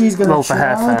going to roll for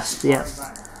her first? Yeah.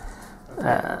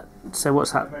 So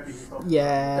what's that?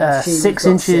 Yeah, 6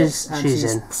 inches, she's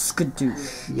in.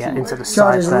 Skadoosh. Yeah, into the side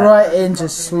charges there. right in to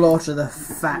slaughter the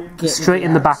fat git. Straight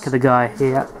in the back of the guy,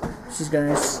 yeah. She's going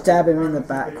to stab him in the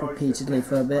back repeatedly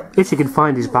for a bit. If she can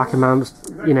find his back amount,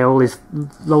 you know, all his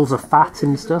rolls of fat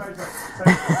and stuff.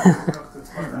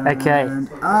 Okay. And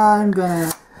I'm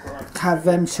gonna have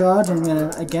them charge. I'm gonna,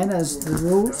 again, as the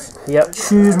rules, Yep.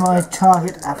 choose my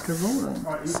target after rolling.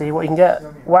 See what you can get.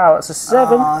 Wow, that's a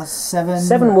 7. 7.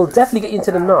 7 will definitely get you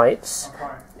into the knights.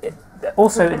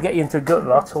 Also, it'd get you into a gut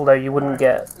lot, although you wouldn't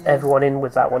get everyone in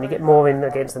with that one. You get more in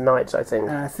against the knights, I think.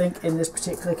 And I think in this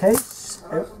particular case,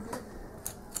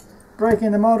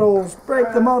 breaking the models,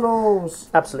 break the models.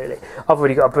 Absolutely. I've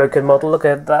already got a broken model. Look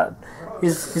at that.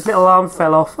 His little arm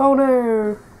fell off. Oh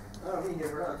no!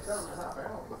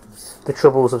 The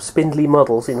troubles of spindly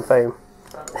models in foam.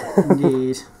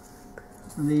 Indeed.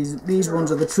 And these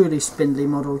ones are the truly spindly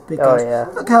models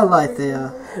because look how light they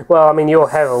are. Well, I mean, your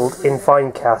Herald in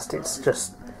Finecast,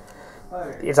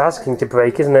 it's asking to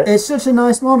break, isn't it? It's such a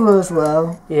nice model as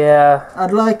well. Yeah.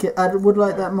 I'd like it. I would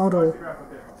like that model.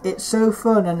 It's so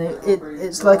fun, and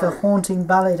it's like a haunting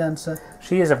ballet dancer.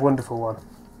 She is a wonderful one.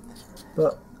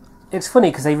 But it's funny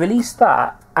because they released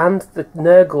that and the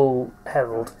Nurgle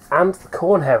Herald and the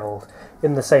Khorne Herald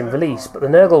in the same release, but the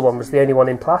Nurgle one was the only one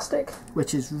in plastic.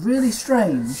 Which is really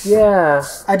strange. Yeah.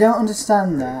 I don't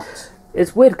understand that.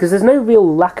 It's weird because there's no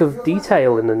real lack of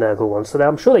detail in the Nurgle one, so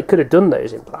I'm sure they could have done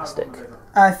those in plastic.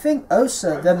 I think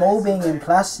also them all being in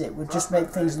plastic would just make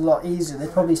things a lot easier.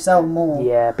 They'd probably sell more.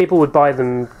 Yeah, people would buy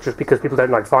them just because people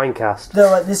don't like Finecast.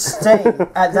 Though at this stage,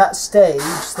 at that stage,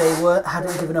 they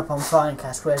hadn't given up on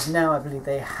Finecast, whereas now I believe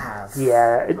they have.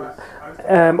 Yeah,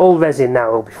 all resin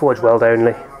now will be Forge World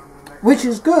only. Which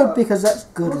is good because that's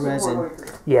good resin.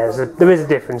 Yeah, there is a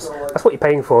difference. That's what you're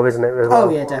paying for, isn't it? As well? Oh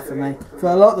yeah, definitely. For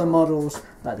a lot of the models,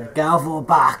 like the Galvor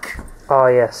back, oh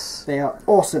yes, they are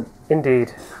awesome.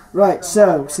 Indeed. Right,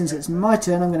 so since it's my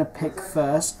turn, I'm going to pick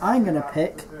first. I'm going to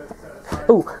pick.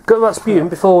 Oh, go that Spume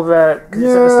before cause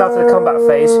it's at the start of the combat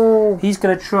phase. He's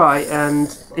going to try and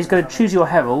he's going to choose your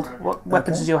Herald. What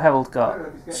weapons has your Herald got?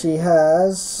 She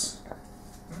has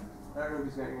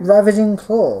Ravaging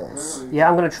Claws. Yeah,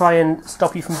 I'm going to try and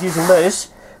stop you from using those.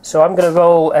 So I'm going to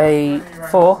roll a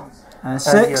 4 and a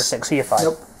 6. And you're a 6, so you're 5.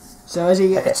 Yep. So as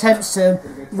he attempts to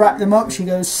wrap them up, she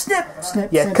goes snip, snip,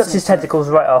 yeah, snip. cuts snip, his tentacles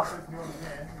right off.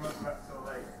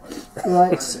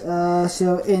 Right,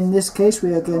 so in this case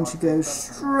we are going to go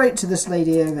straight to this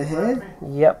lady over here.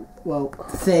 Yep. Well,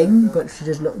 thing, but she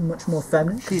does look much more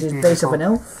feminine. She's based off an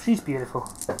elf. She's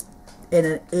beautiful. In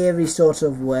an eerie sort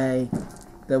of way.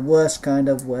 The worst kind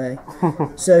of way.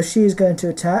 So she's going to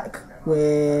attack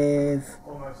with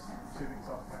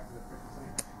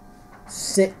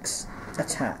 6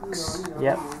 attacks.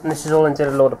 Yep. And this is all into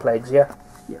the Lord of Plagues, yeah?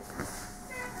 Yep.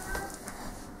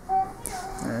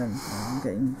 I'm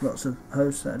getting lots of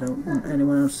posts that I don't want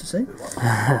anyone else to see.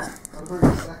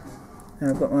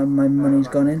 I've got my money's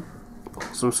gone in.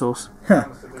 Some sauce. Huh,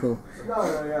 cool.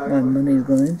 My money's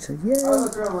gone in, so yeah.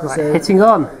 Right, So hitting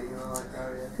on.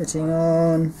 hitting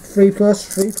on 3+,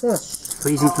 3+.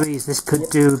 3s and 3s. This could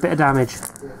do a bit of damage.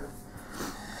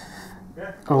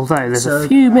 Although there's So- a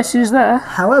few misses there.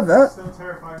 However,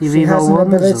 You she has reroll an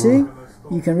ones, ability. or-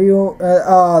 You can reroll.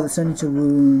 That's only to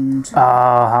wound.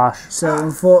 Ah, harsh. So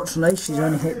unfortunately, she's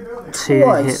only hit 2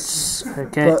 twice. hits.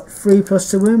 Okay. But 3+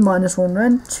 to wound, -1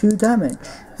 rend, 2 damage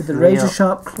with the razor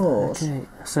sharp claws. Okay.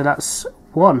 So that's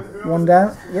 1. 1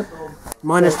 down. Yep.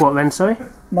 Minus what then, sorry?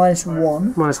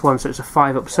 -1. Minus 1, so it's a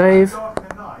 5 up save.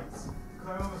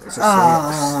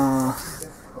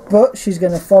 But she's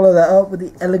going to follow that up with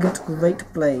the elegant great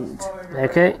blade,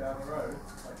 Okay.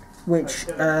 which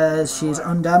she is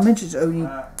undamaged.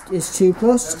 Is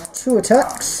 2+, 2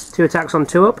 attacks. 2 attacks on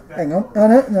 2 up. Hang on. Oh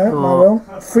no, my wrong.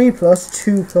 3+,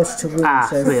 2+ to wound. Ah,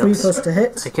 So 3 3+ ups. to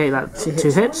hit. Okay, that's She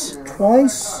 2 hits.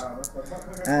 Twice.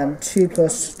 And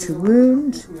 2+ to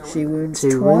wound. She wounds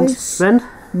 2 twice. wounds. Then.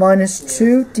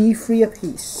 -2, D3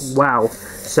 apiece. Wow.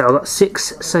 So I've got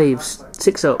 6 saves.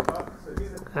 6 up.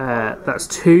 That's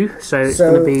 2, so it's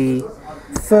going to be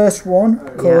First one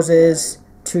causes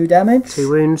 2 damage. 2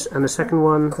 wounds, and the second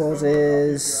one,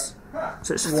 Causes.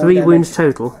 so it's 1 3 damage. wounds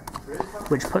total,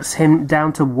 which puts him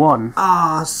down to 1.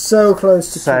 So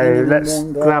close to killing So him in let's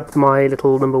one go. grab my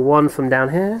little number 1 from down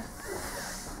here,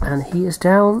 and he is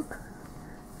down,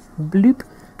 bloop,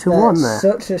 to 1 there.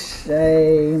 Such a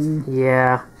shame.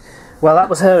 Yeah. Well, that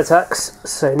was her attacks,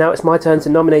 so now it's my turn to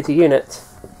nominate a unit.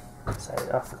 So,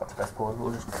 I forgot to press pause,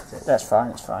 we'll just cut it. That's fine,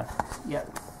 it's fine. Yep.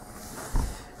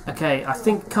 Okay, I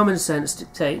think common sense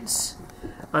dictates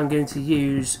I'm going to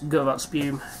use Gutterot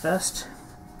Spume first.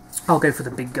 I'll go for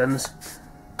the big guns,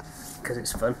 because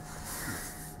it's fun.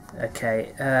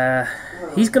 Okay,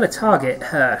 he's going to target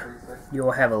her,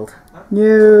 your Herald.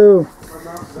 No.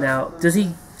 Now, does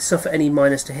he suffer any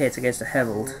minus to hit against a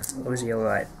Herald, or is he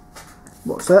alright?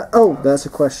 What's that? Oh, that's a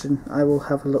question. I will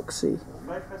have a look-see.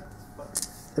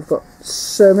 I've got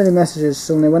so many messages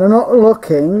suddenly. When I'm not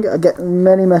looking, I get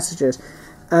many messages.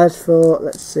 As for,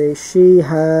 let's see, she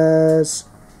has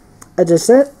a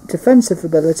defensive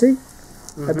ability,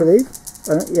 I believe.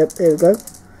 Yep, here we go.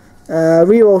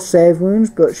 Reroll save wounds,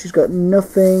 but she's got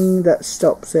nothing that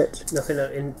stops it. Nothing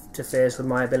that interferes with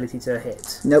my ability to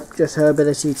hit. Nope, just her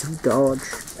ability to dodge,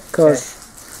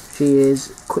 because she is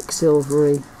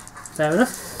quicksilvery. Fair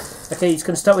enough. Okay, he's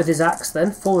going to start with his axe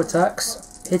then. 4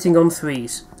 attacks, hitting on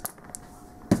 3s.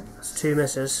 That's 2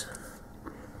 misses.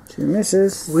 2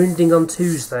 misses. Wounding on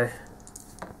 2s though.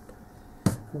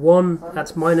 1,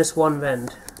 that's -1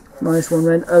 rend. -1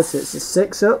 rend. Oh, so it's a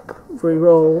 6 up.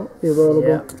 Reroll,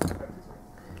 rerollable.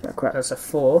 Oh, crap. That's a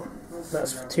 4.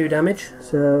 That's 2 damage.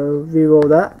 So reroll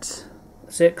that.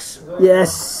 6.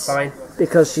 Yes. Fine.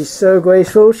 Because she's so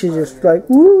graceful, she's just like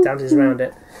woo. Dances around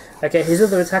it. Okay, his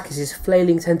other attack is his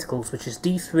flailing tentacles, which is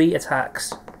D3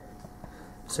 attacks.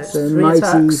 So it's 3 mighty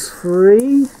attacks.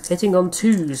 3. Hitting on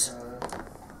 2s.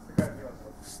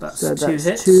 That's, So 2 that's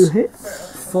hits. 2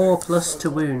 hits. 4 plus to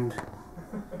wound.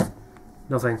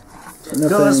 Nothing. Nothing.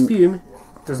 Got a spume.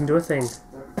 Doesn't do a thing.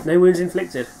 No wounds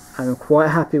inflicted. I'm quite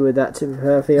happy with that, to be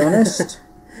perfectly honest.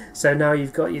 So now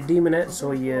you've got your demonettes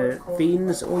or your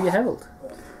fiends or your herald.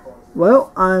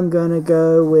 Well, I'm going to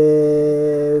go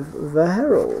with the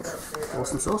herald.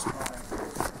 Awesome, awesome.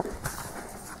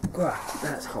 Wow,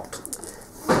 that's hot.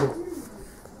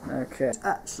 Okay.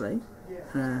 Actually,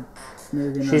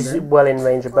 moving She's on then. well in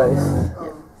range of both.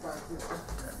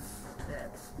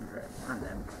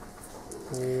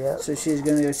 Yeah. So she's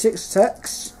going to go 6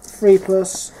 attacks, 3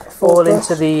 plus, 4 All plus.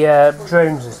 into the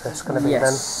drones is this going to be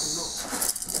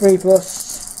Yes. 3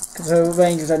 plus, because her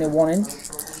range is only 1 inch.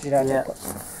 Yeah.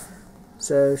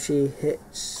 So she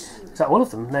hits then? Is that all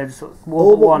of them? No, just all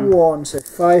but one. 1. So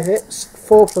 5 hits,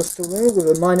 4 plus to wound with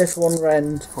a -1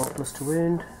 rend. 4 plus to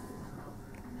wound.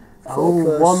 4 Oh,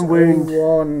 plus 1 wound.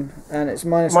 1, and it's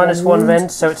 -1 -1 wound.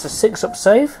 rend, so it's a 6 up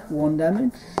save, 1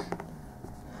 damage.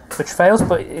 which fails,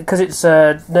 but because it's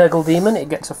a Nurgle demon, it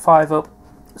gets a 5 up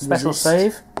special Resist.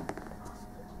 save.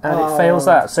 And it fails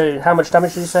that. So how much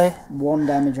damage did you say? 1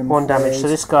 damage. 1 damage. So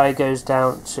this guy goes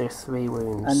down to 3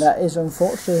 wounds. And that is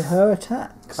unfortunately her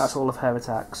attacks. That's all of her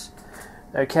attacks.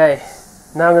 Okay,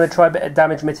 now I'm going to try a bit of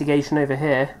damage mitigation over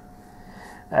here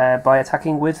by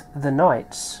attacking with the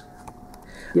knights.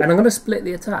 Yep. And I'm going to split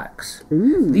the attacks.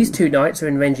 Ooh. These 2 knights are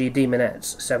in range of your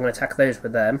demonettes, so I'm going to attack those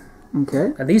with them.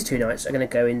 Okay. And these 2 knights are going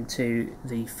to go into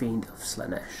the Fiend of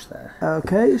Slaanesh there.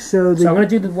 Okay, so So I'm going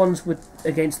to do the ones with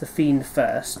against the Fiend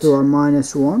first. So on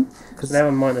 -1. Because they're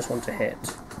on -1 to hit.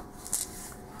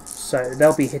 So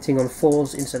they'll be hitting on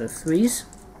 4s instead of 3s.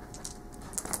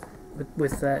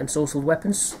 With ensorcelled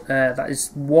weapons. That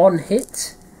is 1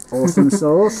 hit. Awesome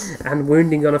sauce. And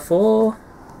wounding on a 4.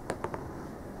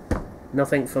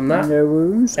 Nothing from that. No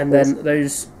wounds. And then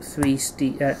those 2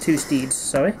 steeds,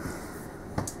 sorry,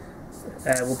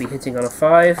 will be hitting on a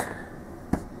 5.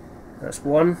 That's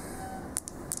 1.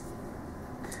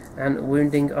 And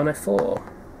wounding on a 4.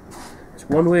 It's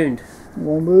 1 wound.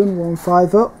 1 wound, 1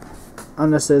 5 up.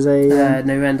 Unless there's a...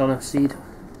 no rend on a steed.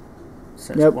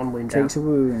 So it's Yep, 1 wound down. takes a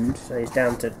wound. So he's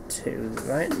down to 2,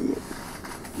 right?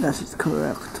 That's its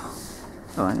correct.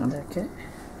 Oh, hang on. Okay.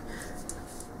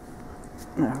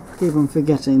 No, I keep on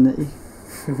forgetting that you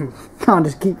can't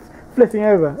just keep flipping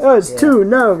over. Oh, it's 2,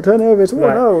 no, turn over, it's 1,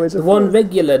 Right. no, it's a The 1 4.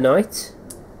 regular knight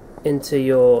into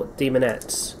your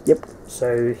demonettes. Yep.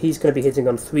 So he's going to be hitting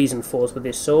on 3s and 4s with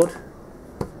his sword.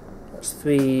 That's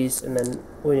 3s and then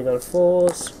wounding on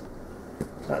 4s.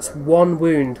 That's 1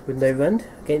 wound with no rend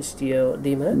against your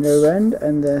demonettes. No rend,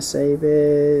 and their save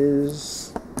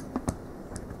is...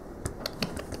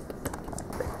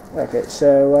 Okay,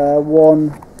 so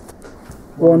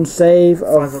 1 save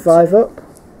of 5 up.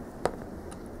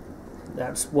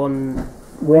 That's 1.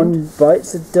 1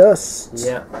 bites the dust.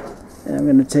 Yeah. And I'm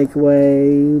going to take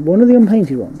away one of the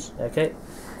unpainted ones. Okay.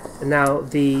 And now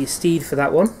the steed for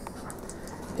that one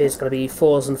is going to be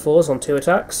 4s and 4s on 2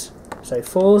 attacks. So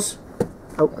 4s.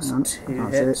 Oh, That's hang on. 2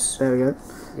 Can't see it. hits. There we go.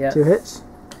 Yeah. 2 hits.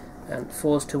 And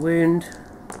 4s to wound.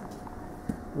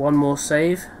 1 more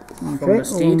save from Okay, the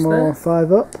steed 1 more there.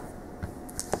 5 up.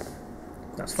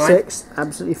 That's fine. 6,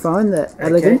 absolutely fine. They're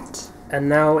elegant. And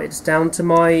now it's down to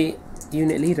my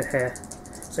unit leader here.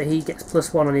 So he gets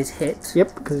 +1 on his hit.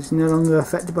 Yep, because it's no longer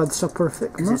affected by the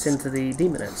soporific Because it's into the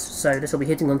demonettes. So this will be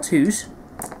hitting on 2s.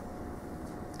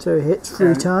 So it hits 3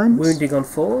 and times. Wounding on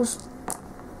 4s.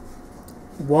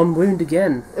 1 wound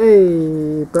again.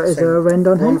 Hey, but is So there a rend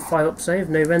on 1 him? 5 up save.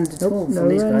 No rend at Nope, all no from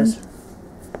these rend. guys.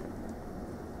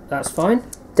 That's fine.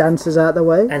 Dances out the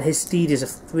way. And his steed is a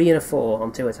 3 and a 4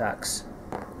 on 2 attacks.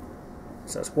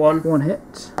 So that's one. One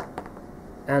hit.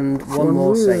 And one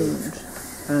more wound.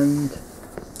 save. And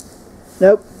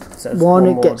nope. So one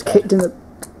it more gets dead. kicked in the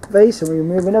face, and we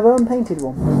remove another unpainted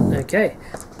one. Okay,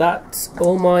 that's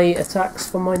all my attacks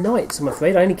for my knights. I'm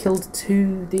afraid I only killed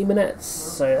 2 demonettes,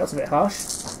 so that's a bit harsh.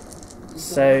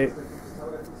 So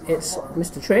it's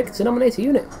Mr. Trick to nominate a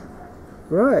unit.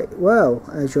 Right. Well,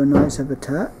 as your knights have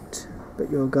attacked, but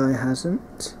your guy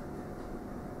hasn't.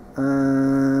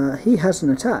 He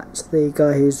hasn't attacked. The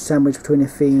guy who's sandwiched between a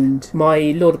fiend.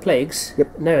 My Lord of Plagues?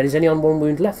 Yep. No, and he's only on 1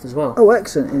 wound left as well. Oh,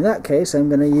 excellent. In that case, I'm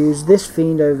going to use this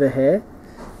fiend over here,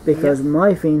 because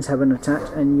my fiends haven't attacked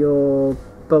and your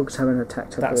bugs haven't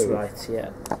attacked, I That's believe. right, yeah.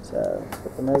 So,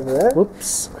 put them over there.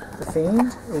 Whoops. The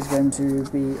fiend is going to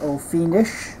be all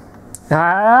fiendish.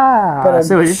 Ah, But, I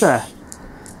see what you said.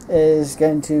 Is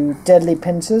going to deadly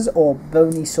pincers or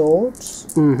bony swords.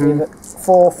 Mm-hmm. With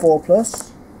 4/4+.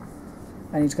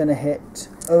 And he's going to hit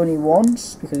only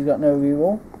once because he's got no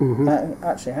reroll. Mm-hmm.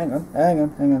 Actually, hang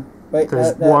on. Wait,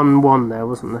 There's 1/1 there,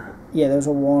 wasn't there? Yeah, there was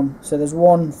a 1. So there's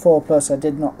 1 4+. I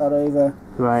did knock that over.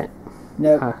 Right.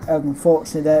 No,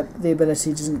 unfortunately, the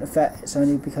ability doesn't affect. It's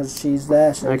only because she's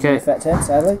there, so it Okay. doesn't affect him.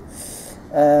 Sadly.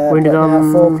 Wounded but now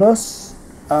on 4+.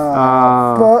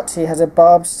 But he has a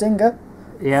barbed stinger.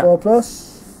 Yeah. 4+.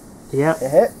 Yep. It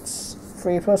hits.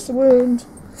 3+ the wound.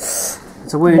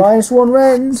 It's a wound. -1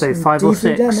 rend. So 5 or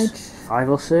 6. damage. 5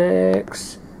 or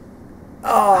 6.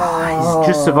 Oh. He's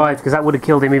just survived because that would have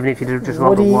killed him even if he'd have just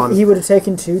rolled a 1. He would have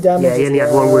taken 2 damage. Yeah, he only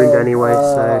had 1 wound anyway,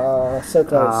 so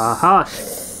close.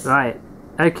 Harsh. Right.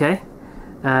 Okay.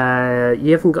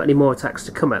 You haven't got any more attacks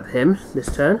to come at him this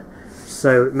turn,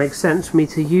 so it makes sense for me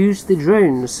to use the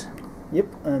drones. Yep,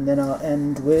 and then I'll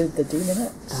end with the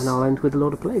demonettes. And I'll end with the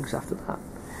Lord of Plagues after that.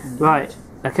 Indeed. Right.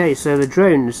 Okay, so the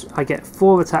drones, I get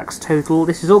 4 attacks total.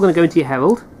 This is all going to go into your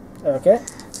Herald. Okay.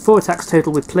 4 attacks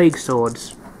total with Plague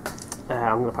Swords.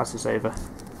 I'm going to pass this over.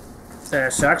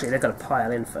 So actually, they've got to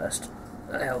pile in first.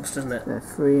 That helps, doesn't it? They're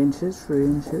 3 inches, 3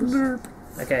 inches.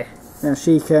 Okay. Now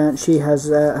she has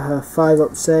her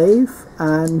 5-up save,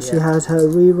 and she has her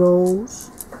rerolls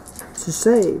to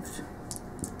saved.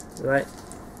 Right.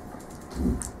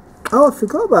 Oh, I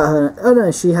forgot about her. Oh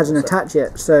no, she hasn't attacked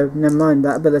yet, so never mind,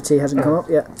 that ability hasn't come up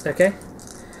yet. Okay.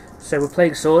 So with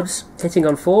Plague Swords, hitting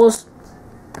on 4s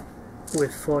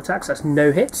with 4 attacks, that's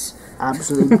no hits.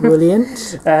 Absolutely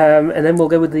brilliant. And then we'll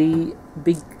go with the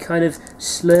big kind of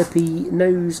slurpy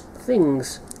nose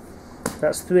things.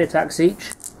 That's 3 attacks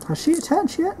each. Has she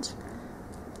attacked yet?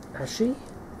 Has she?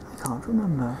 I can't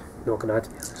remember. Nor can I, to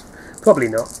be honest. Probably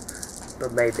not,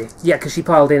 but maybe. Yeah, because she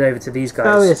piled in over to these guys.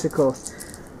 Oh yes, of course.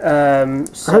 So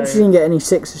I hope she didn't get any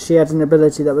 6s. She had an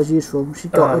ability that was useful. She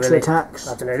got extra attacks.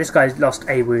 I don't know. This guy's lost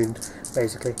a wound,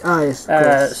 basically. Ah yes, of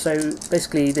course. So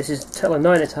basically, this is total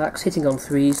 9 attacks, hitting on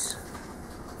 3s.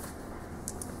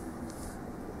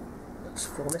 That's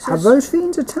 4 misses. Have those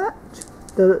fiends attacked?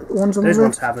 The ones on Those the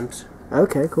ones left? haven't.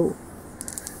 Okay, cool.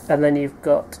 And then you've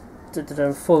got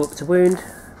 4 up to wound.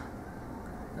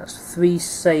 That's 3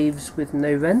 saves with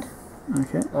no rend.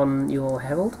 Okay. On your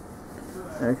Herald.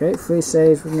 Okay, 3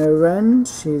 saves with no rend.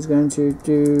 She's going to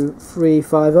do 3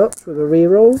 5-ups with a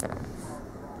reroll.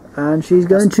 And she's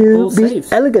going to be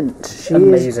saves. elegant. She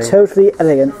Amazing. is totally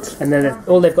elegant. And then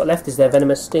all they've got left is their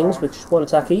venomous stings, which is 1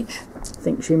 attack each. I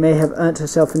think she may have earned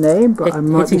herself a name, but I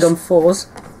might hitting on 4s.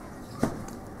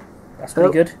 That's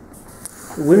pretty good.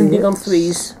 Wounding on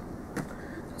 3s.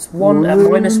 It's 1 at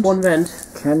 -1 rend.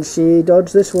 Can she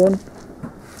dodge this one?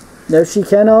 No, she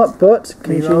cannot, but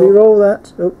can she reroll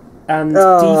that? Oh. And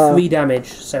D3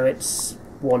 damage, so it's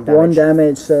 1 damage. 1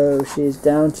 damage, so she's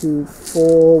down to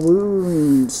 4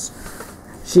 wounds.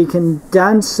 She can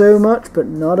dance so much, but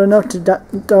not enough to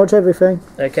dodge everything.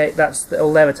 Okay, that's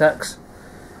all their attacks.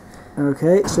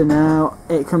 Okay, so now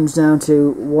it comes down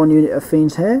to 1 unit of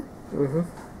fiends here.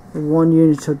 1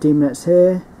 unit of demonettes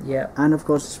here. Yeah. And of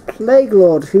course, Plague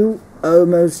Lord, who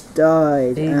almost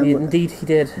died. Indeed he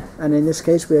did. And in this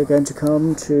case, we are going to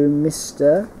come to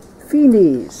Mr.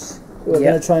 Fiendies. We're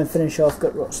going to try and finish off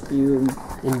Gut Rot Spewing.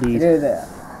 Indeed. Go there.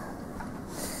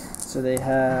 So they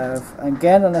have,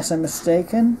 again, unless I'm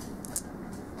mistaken.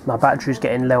 My battery's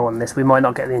getting low on this. We might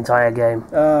not get the entire game.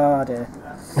 Oh dear.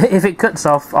 If it cuts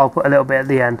off, I'll put a little bit at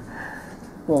the end.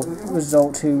 Well,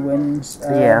 result who wins.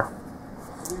 Yeah.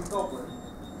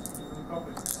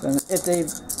 So if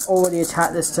they've already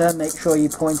attacked this turn, make sure you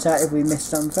point out if we missed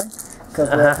something. Because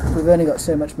we've only got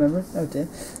so much memory. Oh dear.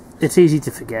 It's easy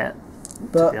to forget.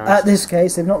 But at this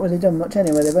case, they've not really done much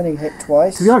anyway. They've only hit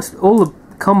twice. To be honest, all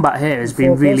combat here has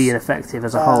been really ineffective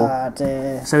as a whole. Ah,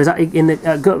 dear. So is that in the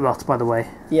gut rot, by the way?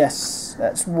 Yes,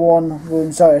 that's 1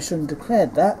 wound. Sorry, I shouldn't have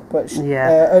declared that, but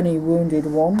only wounded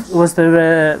once. Was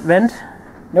there rend?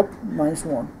 Nope,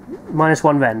 -1.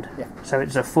 -1 rend. Yeah. So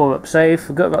it's a 4-up save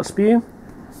for gut rot spew,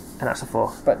 and that's a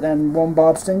 4. But then 1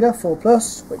 barb stinger,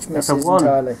 4+, which misses That's a 1.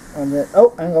 entirely. And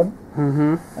oh, hang on.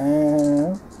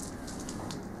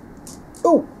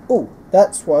 Oh,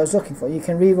 that's what I was looking for. You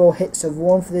can reroll hits of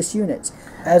 1 for this unit.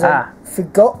 As I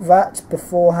forgot that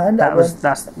beforehand. I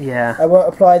won't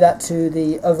apply that to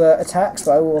the other attacks,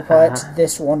 but I will apply it to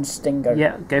this one stinger.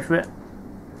 Yeah, go for it.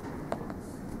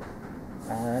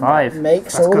 And 5. That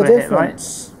makes That's all the Hit,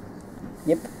 difference. right?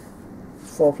 Yep.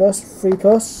 4+,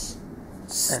 3+.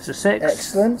 That's a 6.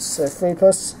 Excellent. So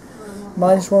 3+,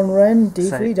 -1 rend,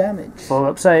 D3 damage.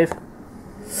 4-up save.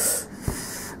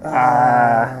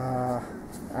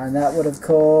 And that would have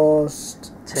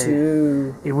caused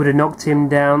 2. It would have knocked him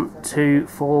down to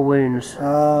 4 wounds.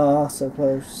 Ah, so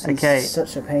close. Okay. He's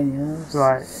such a pain in the ass.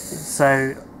 Right,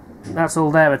 so that's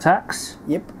all their attacks.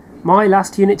 Yep. My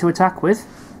last unit to attack with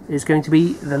is going to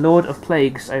be the Lord of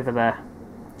Plagues over there.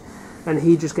 And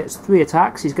he just gets 3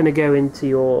 attacks. He's going to go into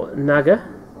your Naga.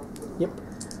 Yep.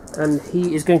 And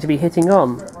he is going to be hitting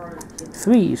on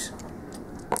 3s.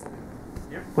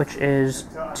 Which is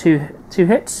 2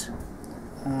 hits.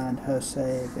 And her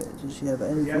save, does she have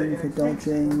anything for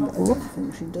dodging? I don't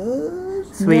think she does.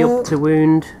 3 up to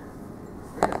wound.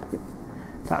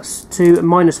 That's 2,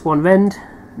 -1 rend.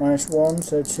 -1,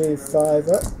 so 2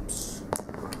 5-ups.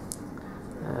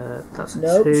 That's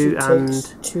Nope, 2 she and...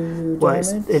 takes 2 well,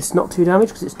 damage. it's not 2 damage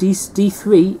because it's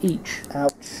D3 each.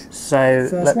 Ouch. So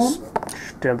First let's one?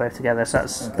 do them both together. So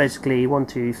that's basically 1,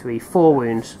 2, 3, 4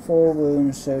 wounds. 4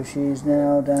 wounds, so she's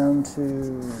now down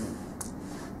to...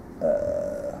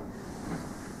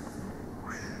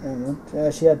 hang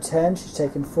on. She had 10, she's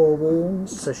taken 4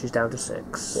 wounds. So she's down to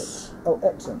 6. Oh,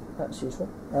 excellent. That's useful.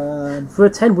 For a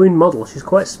 10 wound model, she's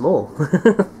quite small.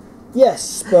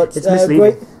 Yes, but It's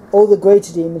misleading. all the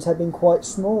greater demons have been quite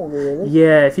small, really.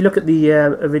 Yeah, if you look at the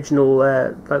original,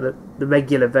 like the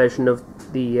regular version of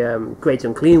the Great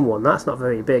Unclean one, that's not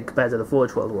very big compared to the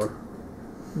Forge World one.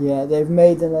 Yeah, they've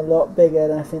made them a lot bigger,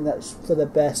 and I think that's for the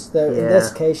best. Though in Yeah.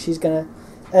 this case, she's gonna,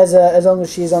 as long as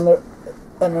she's on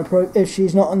if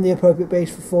she's not on the appropriate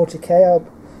base for 40k, I'll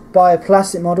buy a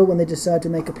plastic model when they decide to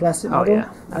make a plastic model, yeah,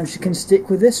 and she can stick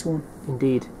with this one.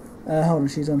 Indeed. Hold on,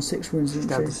 she's on 6 wounds, She's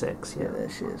isn't down she? to 6, yeah. There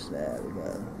she is. There we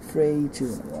go. 3, 2,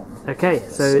 and 1. Okay,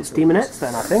 so it's Demonettes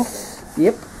then, I think.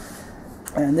 Yep.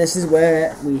 And this is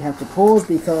where we have to pause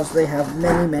because they have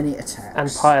many attacks. And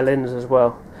pile-ins as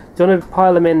well. Do you want to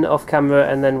pile them in off camera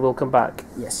and then we'll come back?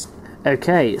 Yes.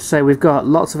 Okay, so we've got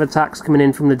lots of attacks coming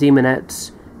in from the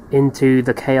Demonettes into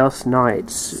the Chaos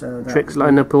Knights. So Tricks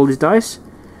lining up all his dice.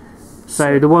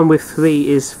 So the one with 3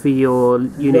 is for your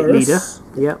unit leader.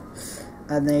 Yep.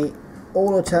 And they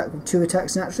all attack with 2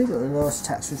 attacks naturally, but the lowest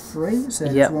attacks with 3. So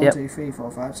it's Yep, 1, 2, 3,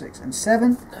 4, 5, 6, and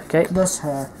 7. Okay. Plus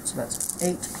her, so that's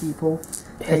 8 people.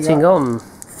 Hitting on.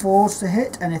 4s to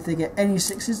hit, and if they get any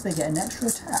 6s, they get an extra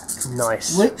attack.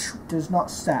 Nice. Which does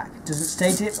not stack. It doesn't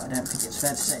state it, but I don't think it's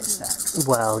fair to say it stacks.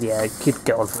 Well, yeah, it could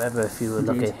go on forever if you were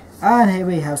lucky. And here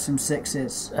we have some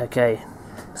 6s. Okay.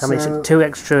 How many? 2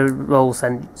 extra rolls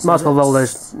then. Might as well roll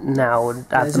those now and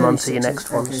add them onto your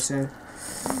next ones. Okay, so...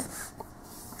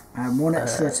 and 1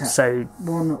 extra attack. So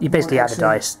you basically add a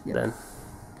dice then.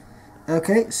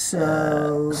 Okay,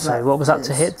 so... so what was that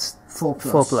to hit? 4+.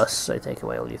 4+, so take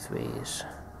away all your 3s.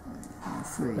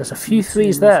 3. There's a few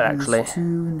 3s there actually. 2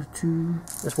 and 2.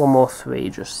 There's one more 3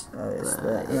 just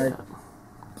there, yeah.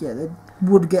 Yeah, they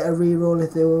would get a reroll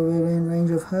if they were in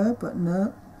range of her, but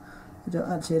no. I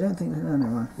don't think... No,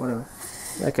 never mind. Whatever.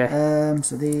 Okay.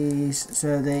 So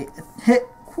they hit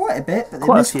quite a bit, but they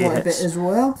Quite a miss few quite a hits. bit as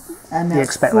well. And You that's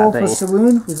expect 4 that, don't plus a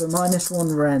wound with a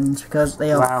 -1 rend because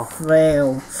they are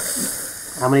frail.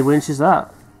 How many wounds is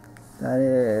that? That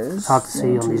is... It's hard to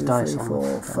see 1, on these 2, dice. 3,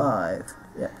 4, 5.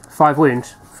 Yeah. 5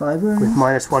 wounds 5 wounds. with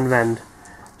 -1 rend.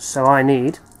 So I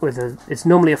need it's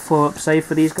normally a 4-up save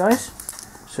for these guys.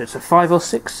 So it's a 5 or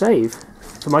 6 save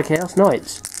for my Chaos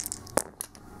Knights.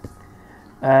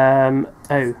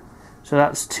 So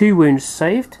that's 2 wounds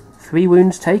saved, 3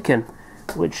 wounds taken,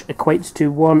 which equates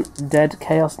to 1 dead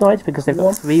Chaos Knight because they've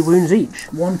got 3 wounds each.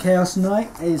 1 Chaos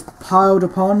Knight is piled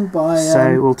upon by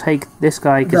so we'll take this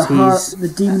guy because he's the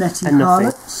Demonetti a nothing.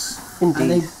 harlots.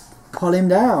 Indeed. And they pull him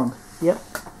down. Yep.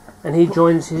 And he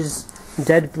joins his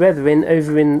dead brethren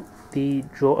over in the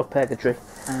Draw of Purgatory.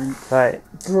 And right.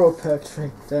 Draw of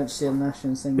Purgatory. Don't steal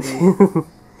Nash's thing, do you?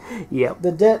 Yep.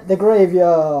 The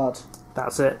graveyard.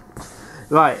 That's it.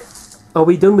 Right. Are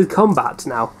we done with combat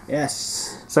now?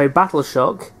 Yes. So battle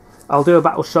shock. I'll do a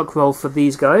battle shock roll for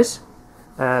these guys.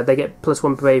 They get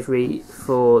 +1 bravery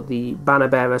for the banner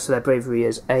bearer, so their bravery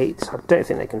is 8. I don't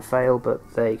think they can fail,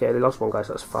 but there you go. They lost 1 guy,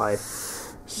 so that's 5.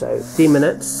 So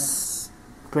demonates,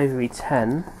 bravery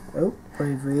 10. Oh,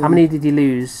 bravery. How many did you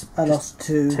lose? I lost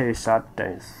 2. 2, so I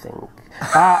don't think.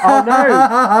 Oh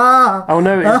no! Oh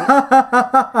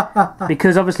no!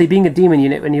 Because obviously, being a demon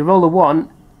unit, when you roll a 1,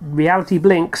 reality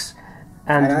blinks,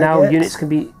 and now units can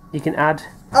be. You can add.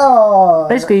 Oh!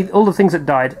 Basically, all the things that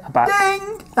died are back.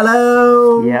 Ding!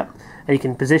 Hello! Yep. And you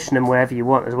can position them wherever you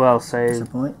want as well, so That's the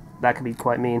point. that could be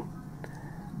quite mean.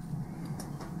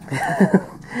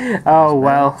 Oh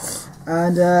well.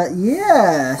 And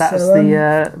yeah. That's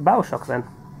the battle shock then.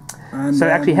 And, so it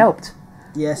actually helped.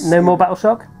 Yes. No more battle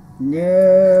shock?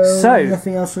 No. So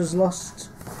nothing else was lost.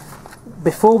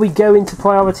 Before we go into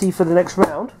priority for the next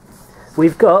round,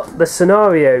 we've got the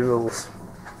scenario rules.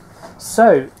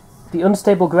 So, the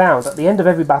unstable ground. At the end of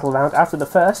every battle round, after the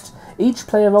first, each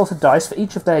player rolls a dice for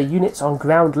each of their units on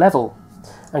ground level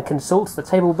and consults the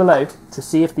table below to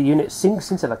see if the unit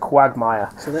sinks into the quagmire.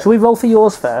 So shall we roll for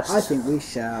yours first? I think we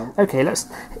shall. Okay, let's...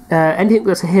 anything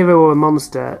that's a hero or a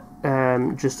monster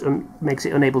just makes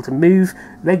it unable to move.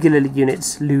 Regular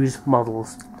units lose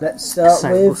models. Let's start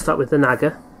with... we'll start with the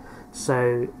Naga.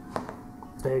 So,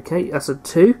 okay, that's a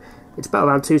 2. It's battle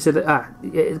round 2, so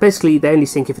that basically they only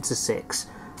sink if it's a 6.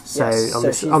 So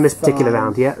yes, on this particular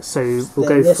round, yeah. So we'll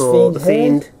go for the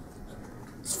Fiend.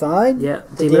 It's fine. Yeah,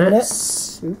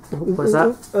 Demonettes. What's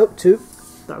that? Oh, 2.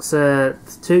 That's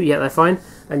 2. Yeah, they're fine.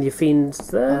 And your Fiend's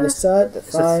there. On this side, they're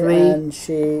fine. 3. And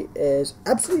she is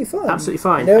absolutely fine. Absolutely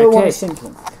fine. No okay. one is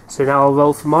sinking. So now I'll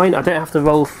roll for mine. I don't have to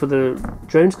roll for the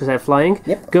drones because they're flying.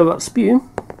 Yep. Go up Spume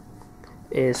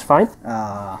is fine.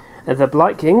 Ah. And the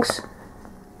Blight Kings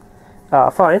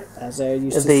are fine. As they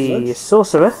used to the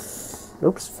Sorcerer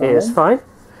is fine.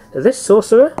 This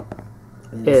Sorcerer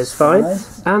is fine.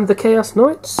 And the Chaos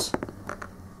Knights.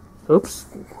 Oops.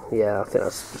 Yeah, I think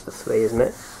that's just a 3, isn't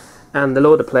it? And the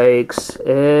Lord of Plagues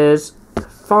is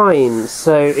fine.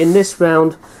 So in this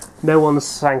round, no one's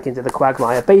sank into the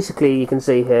quagmire. Basically, you can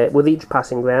see here, with each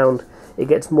passing round, it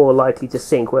gets more likely to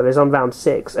sink, whereas on round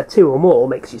 6, a 2 or more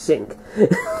makes you sink.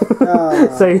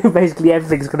 So basically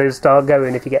everything's going to start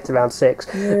going if you get to round 6.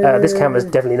 This camera's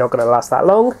definitely not going to last that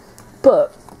long,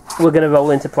 but we're going to roll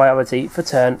into priority for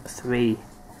turn 3.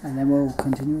 And then we'll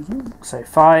continue as well. So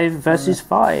 5 versus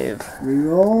 5.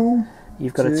 Reroll.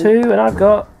 You've got a 2 and I've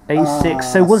got a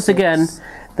 6. So once again,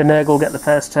 the Nurgle get the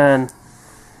first turn.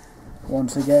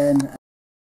 Once again.